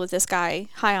gospel with this guy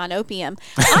high on opium,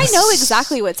 I know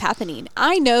exactly what's happening.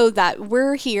 I know that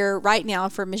we're here right now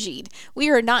for Majid. We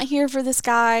are not here for this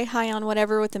guy high on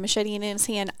whatever with the machete in his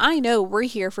hand. I know we're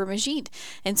here for Majid.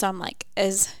 And so I'm like,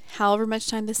 as however much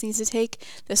time this needs to take,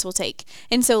 this will take.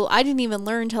 And so I didn't even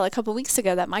learn until a couple weeks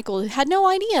ago that Michael had no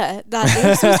idea that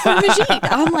this was for Majid.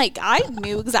 I'm like, I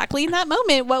knew exactly in that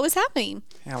moment what was happening.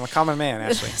 Yeah, I'm a common man,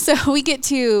 Ashley. So we get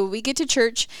to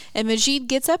church, and Majid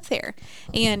gets up there,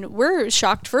 and we're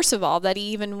shocked, first of all, that he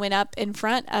even went up in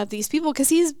front of these people, because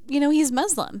he's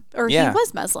Muslim, or he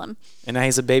was Muslim. And now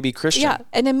he's a baby Christian. Yeah,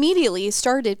 and immediately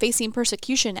started facing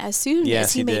persecution as soon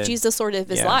as he made Jesus Lord of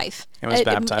his life. And was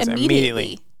baptized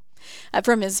immediately.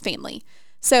 From his family.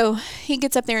 So he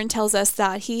gets up there and tells us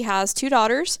that he has 2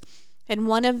 daughters, and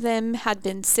one of them had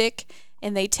been sick,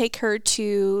 and they take her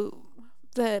to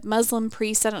the Muslim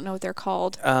priest. I don't know what they're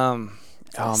called. Sikh?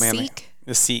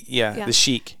 The Sikh, the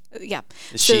Sheikh. Yeah.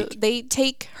 The so Sheikh. they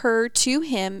take her to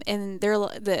him, and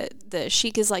the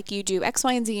Sheikh is like, you do X,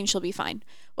 Y, and Z, and she'll be fine.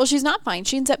 Well, she's not fine.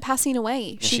 She ends up passing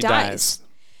away. She dies.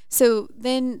 So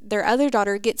then their other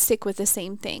daughter gets sick with the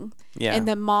same thing. Yeah. And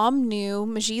the mom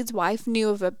Majid's wife knew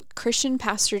of a Christian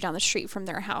pastor down the street from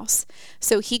their house.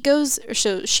 So she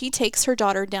takes her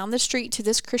daughter down the street to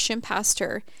this Christian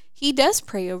pastor. He does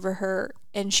pray over her,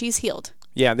 and she's healed.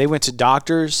 Yeah, they went to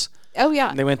doctors. Oh,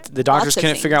 yeah. The doctors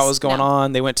couldn't figure out what was going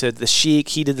on. They went to the Sheikh.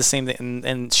 He did the same thing,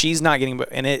 and she's not getting,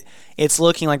 and it's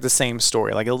looking like the same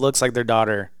story. Like, it looks like their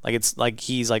daughter, like, it's like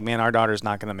he's like, man, our daughter's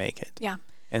not going to make it. Yeah.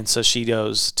 And so she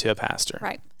goes to a pastor.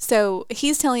 Right. So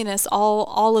he's telling us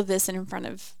all of this in front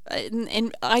of,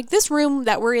 and like, this room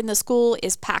that we're in, the school,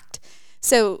 is packed.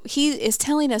 So he is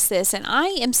telling us this, and I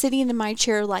am sitting in my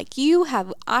chair like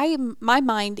my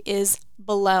mind is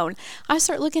blown. I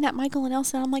start looking at Michael and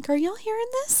Elsa, and I'm like, are y'all hearing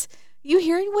this? You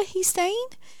hearing what he's saying?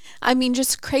 I mean,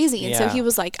 just crazy. And so he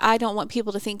was like, I don't want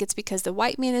people to think it's because the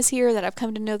white man is here that I've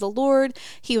come to know the Lord.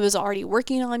 He was already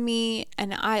working on me,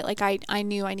 and I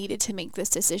knew I needed to make this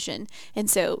decision. And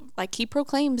so, like, he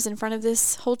proclaims in front of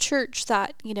this whole church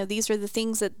that, these are the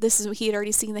things that he had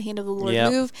already seen the hand of the Lord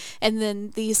move, and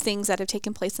then these things that have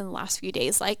taken place in the last few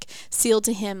days, like, sealed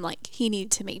to him, like, he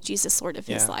needed to make Jesus Lord of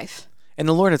his life. And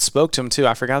the Lord had spoke to him too.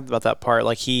 I forgot about that part.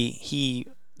 Like, he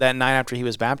that night after he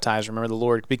was baptized, remember the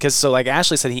Lord, because so like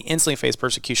Ashley said, he instantly faced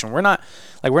persecution. We're not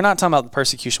talking about the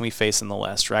persecution we face in the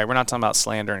West, right? We're not talking about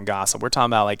slander and gossip. We're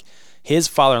talking about, like, his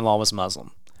father-in-law was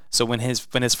Muslim. So when his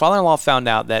father-in-law found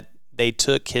out that they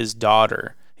took his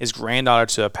granddaughter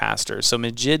to a pastor, so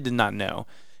Majid did not know.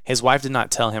 His wife did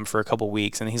not tell him for a couple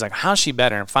weeks, and he's like, how's she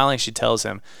better? And finally she tells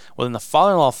him. Well, then the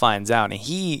father-in-law finds out, and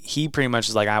he pretty much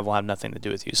is like, I will have nothing to do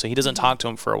with you. So he doesn't talk to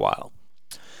him for a while.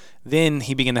 Then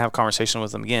he began to have conversation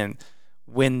with them again.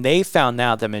 When they found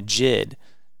out that Majid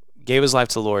gave his life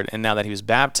to the Lord, and now that he was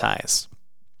baptized,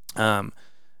 he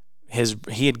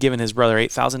had given his brother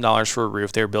 $8,000 for a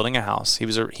roof. They were building a house. He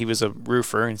was a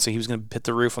roofer, and so he was going to put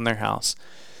the roof on their house.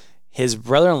 His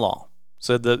brother-in-law,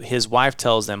 his wife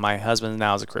tells them, my husband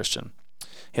now is a Christian.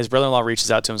 His brother-in-law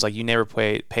reaches out to him and is like, you never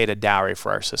paid a dowry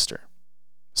for our sister.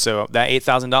 So that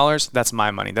 $8,000, that's my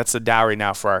money. That's the dowry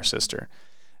now for our sister.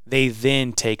 they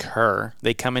then take her.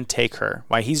 They come and take her.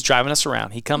 While he's driving us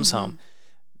around, he comes home.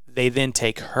 They then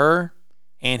take her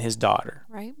and his daughter,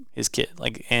 Right. his kid.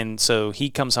 Like, and so he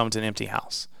comes home to an empty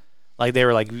house. Like, they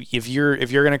were like, if you're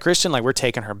gonna Christian, like, we're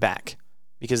taking her back,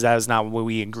 because that is not what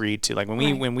we agreed to. Like,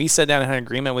 when we sat down and had an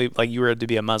agreement, like, you were to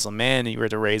be a Muslim man and you were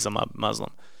to raise them up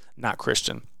Muslim, not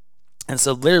Christian. And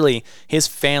so literally his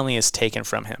family is taken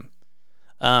from him.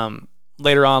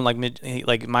 Later on,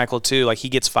 like Michael too, like, he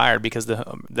gets fired because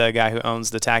the guy who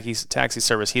owns the taxi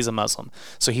service, he's a Muslim,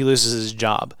 so he loses his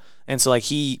job. And so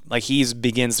he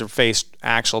begins to face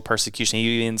actual persecution.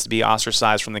 He begins to be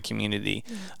ostracized from the community.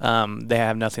 They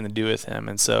have nothing to do with him.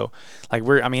 And so, like,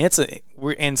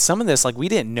 and some of this, like, we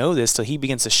didn't know this till he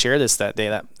begins to share this that day,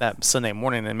 that Sunday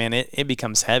morning. And man, it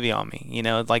becomes heavy on me. You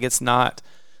know, like, it's not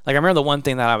like, I remember the one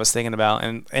thing that I was thinking about,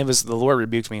 and it was, the Lord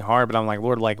rebuked me hard, but I'm like,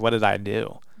 Lord, like, what did I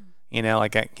do? You know,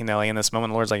 like, like in this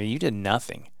moment, the Lord's like, you did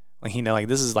nothing. Like, you know, like,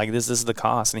 this is the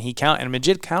cost. And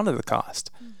Majid counted the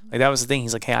cost. Like, that was the thing.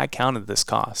 He's like, hey, I counted this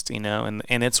cost, you know,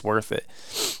 and it's worth it.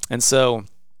 And so,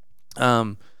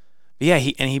 yeah,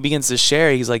 he begins to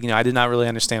share. He's like, you know, I did not really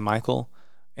understand Michael.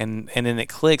 And then it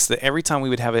clicks that every time we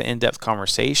would have an in-depth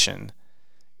conversation,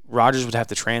 Rogers would have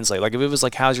to translate. Like, if it was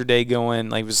like, how's your day going?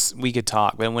 Like, we could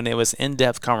talk. But when it was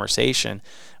in-depth conversation,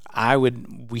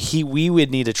 we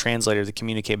would need a translator to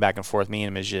communicate back and forth, me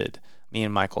and Majid, me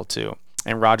and Michael too.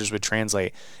 And Rogers would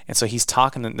translate. And so he's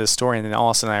talking this story, and then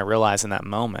all of a sudden I realized in that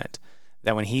moment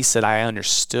that when he said, I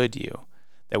understood you,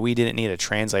 that we didn't need a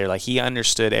translator. Like, he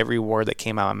understood every word that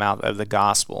came out of my mouth of the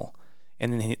gospel.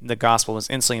 And then the gospel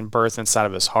was instantly birthed inside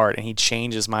of his heart, and he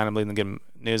changed his mind and believed in the good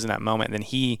news in that moment. And then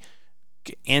he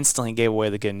instantly gave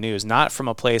away the good news, not from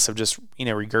a place of just, you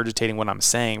know, regurgitating what I'm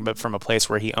saying, but from a place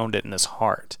where he owned it in his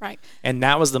heart. Right. And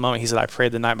that was the moment he said, I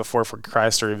prayed the night before for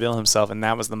Christ to reveal himself. And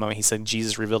that was the moment he said,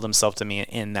 Jesus revealed himself to me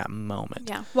in that moment.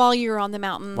 Yeah. While you're on the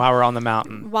mountain. While we're on the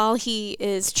mountain. While he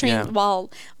is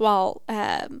while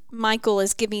Michael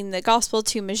is giving the gospel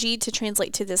to Majid to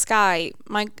translate to this guy,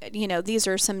 you know, these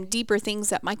are some deeper things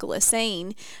that Michael is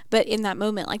saying, but in that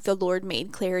moment, like, the Lord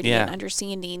made clarity and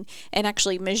understanding. And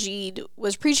actually Majid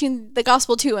was preaching the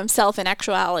gospel to himself in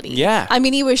actuality. Yeah. I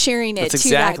mean, he was sharing it to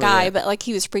that guy, it. but like,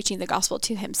 he was preaching the gospel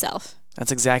to himself.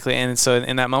 That's exactly. And so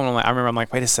in that moment, I'm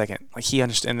like, wait a second. Like, he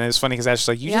understood. And it was funny because Ashley's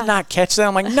like, you did not catch that?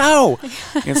 I'm like, no.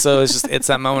 And so it's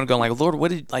that moment going like, Lord,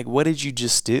 what did you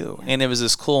just do? Yeah. And it was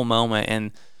this cool moment.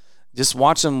 And just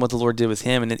watching what the Lord did with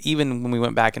him. And even when we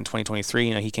went back in 2023,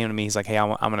 you know, he came to me, he's like, hey, I'm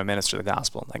going to minister the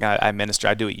gospel. Like, I minister,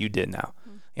 I do what you did now.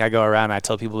 I go around and I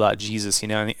tell people about Jesus, you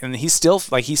know, and he still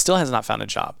has not found a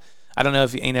job. I don't know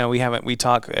if, you know, we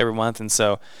talk every month. And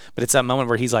so, but it's that moment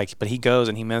where he's like, but he goes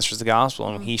and he ministers the gospel,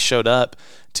 and he showed up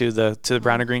to the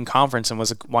Brown and Green conference and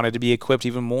wanted to be equipped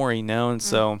even more, you know? And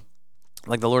so,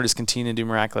 like, the Lord is continuing to do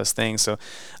miraculous things. So,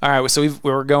 all right. So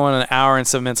we're going an hour and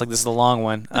 7 minutes. Like, this is a long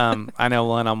one. I know,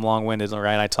 Len, I'm long-winded,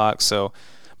 right? I talk. So,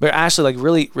 but Ashley, like,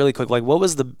 really, really quick, like, what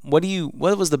was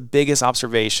the biggest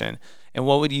observation, and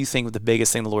what would you think was the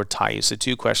biggest thing the Lord taught you? So,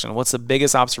 2 questions. What's the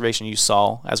biggest observation you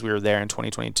saw as we were there in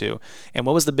 2022? And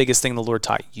what was the biggest thing the Lord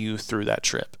taught you through that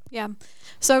trip? Yeah.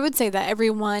 So I would say that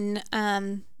everyone,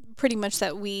 pretty much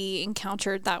that we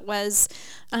encountered that was,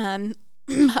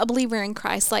 a believer in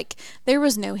Christ, like, there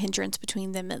was no hindrance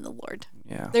between them and the Lord.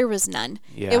 Yeah. There was none.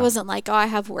 Yeah. It wasn't like, oh, I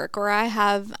have work, or I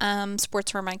have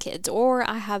sports for my kids, or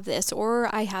I have this,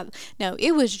 or I have, no,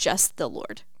 it was just the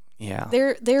Lord. Yeah.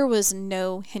 There was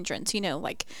no hindrance. You know,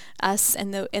 like us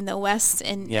in the West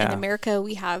in America,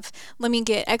 we have, let me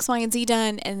get X, Y, and Z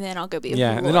done, and then I'll go be with the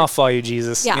Lord. And then I'll follow you,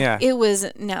 Jesus. Yeah. It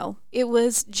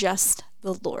was just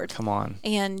the Lord. Come on.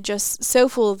 And just so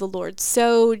full of the Lord.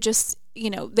 So just, you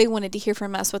know, they wanted to hear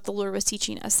from us what the Lord was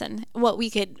teaching us and what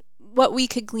we could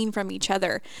glean from each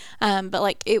other. But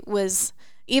like, it was,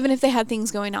 even if they had things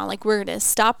going on, like, we're going to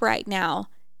stop right now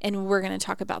and we're going to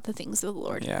talk about the things of the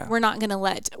Lord. Yeah. We're not going to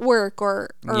let work or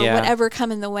whatever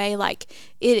come in the way. Like,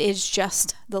 it is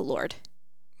just the Lord.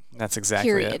 That's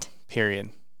exactly it. Period.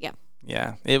 Yeah.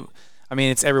 Yeah.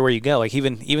 It's everywhere you go. Like,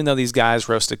 even though these guys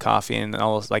roasted coffee and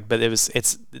all this, like, but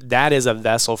that is a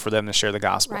vessel for them to share the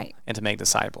gospel and to make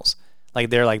disciples. Like,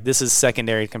 they're like, this is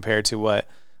secondary compared to what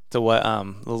the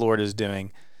Lord is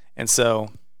doing. And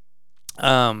so,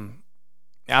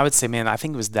 I would say, man, I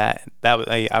think it was that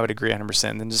I would agree 100%.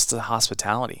 And then just the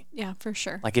hospitality. Yeah, for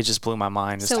sure. Like, it just blew my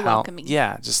mind. Just so how, welcoming.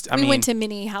 Yeah. We went to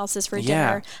many houses for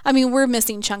dinner. I mean, we're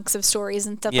missing chunks of stories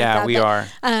and stuff like that. Yeah, we are.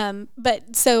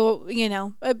 But so, you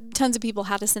know, tons of people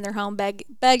had us in their home,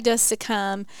 begged us to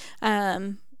come.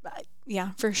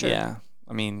 Yeah, for sure. Yeah.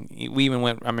 I mean, we even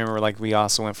went, I remember, like, we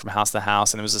also went from house to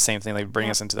house, and it was the same thing. They'd bring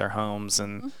us into their homes,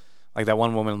 and like that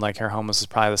one woman, like her home was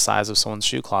probably the size of someone's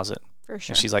shoe closet. For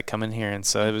sure. And she's like, come in here. And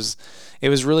so it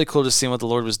was really cool to see what the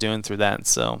Lord was doing through that. And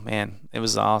so, man, it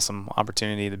was an awesome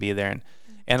opportunity to be there.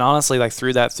 And honestly, like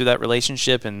through that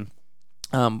relationship, and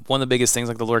one of the biggest things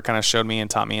like the Lord kind of showed me and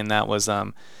taught me in that was,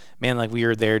 man, like we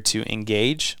were there to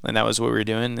engage, and that was what we were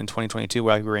doing in 2022,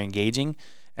 where we were engaging,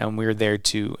 and we were there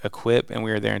to equip, and we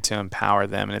were there to empower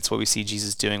them. And it's what we see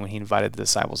Jesus doing when he invited the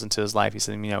disciples into his life. He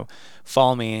said,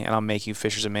 follow me and I'll make you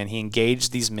fishers of men. He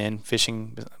engaged these men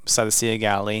fishing beside the Sea of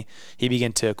Galilee. He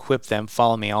began to equip them.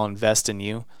 Follow me, I'll invest in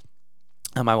you.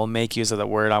 I will make you, so that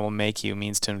word I will make you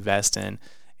means to invest in,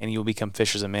 and you will become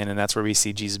fishers of men. And that's where we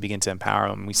see Jesus begin to empower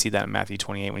them. We see that in Matthew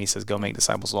 28 when he says, go make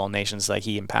disciples of all nations. Like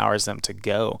he empowers them to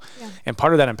go. Yeah. And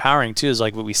part of that empowering too is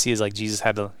like what we see is like Jesus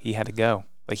had to go.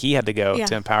 Like he had to go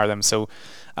to empower them. So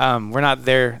we're not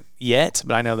there yet,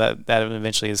 but I know that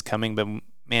eventually is coming. But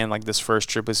man, like this first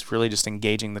trip was really just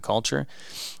engaging the culture.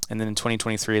 And then in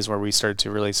 2023 is where we started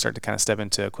to kind of step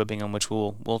into equipping them, which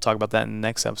we'll talk about that in the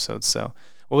next episode. So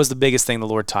what was the biggest thing the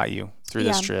Lord taught you through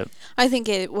this trip? I think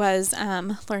it was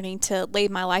learning to lay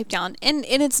my life down. And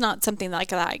it's not something like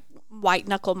that I white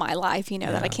knuckle my life,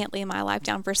 that I can't lay my life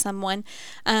down for someone.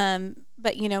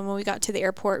 But, when we got to the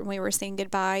airport and we were saying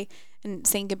goodbye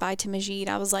to Majid,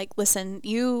 I was like, listen,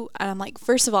 I'm like,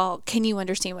 first of all, can you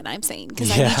understand what I'm saying? Because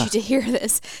I need you to hear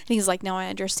this. And he's like, no, I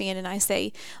understand. And I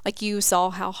say, like, you saw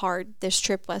how hard this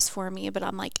trip was for me. But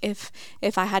I'm like, if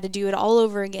I had to do it all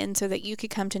over again so that you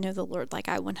could come to know the Lord, like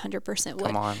I 100% would.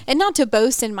 Come on. And not to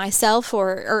boast in myself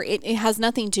or it has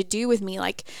nothing to do with me.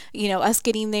 Like, us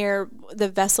getting there, the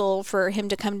vessel for him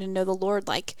to come to know the Lord,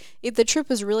 like the trip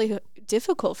was really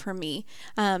difficult for me.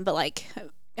 But like,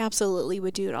 absolutely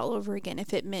would do it all over again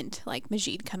if it meant like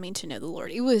Majid coming to know the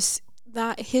Lord. It was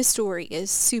that his story is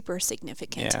super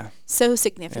significant. Yeah. So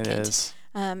significant. It is.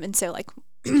 And so like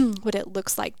what it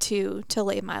looks like to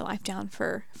lay my life down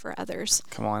for others.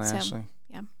 Come on, Ashley.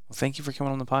 Yeah. Well, thank you for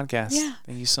coming on the podcast. Yeah.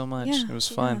 Thank you so much. Yeah. It was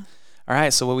fun. Yeah. All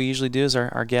right, so what we usually do is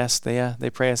our guests, they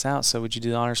pray us out. So would you do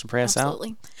the honors and pray us out?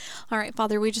 Absolutely. All right,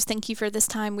 Father, we just thank you for this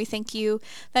time. We thank you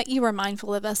that you are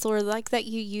mindful of us, Lord, like that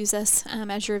you use us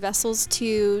as your vessels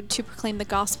to proclaim the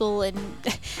gospel in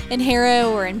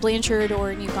Harrow or in Blanchard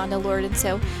or in Uganda, Lord. And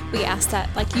so we ask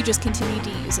that like you just continue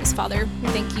to use us, Father. We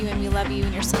thank you and we love you.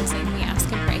 In your son's name we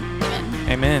ask and pray. Amen.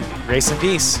 Amen. Grace and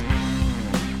peace.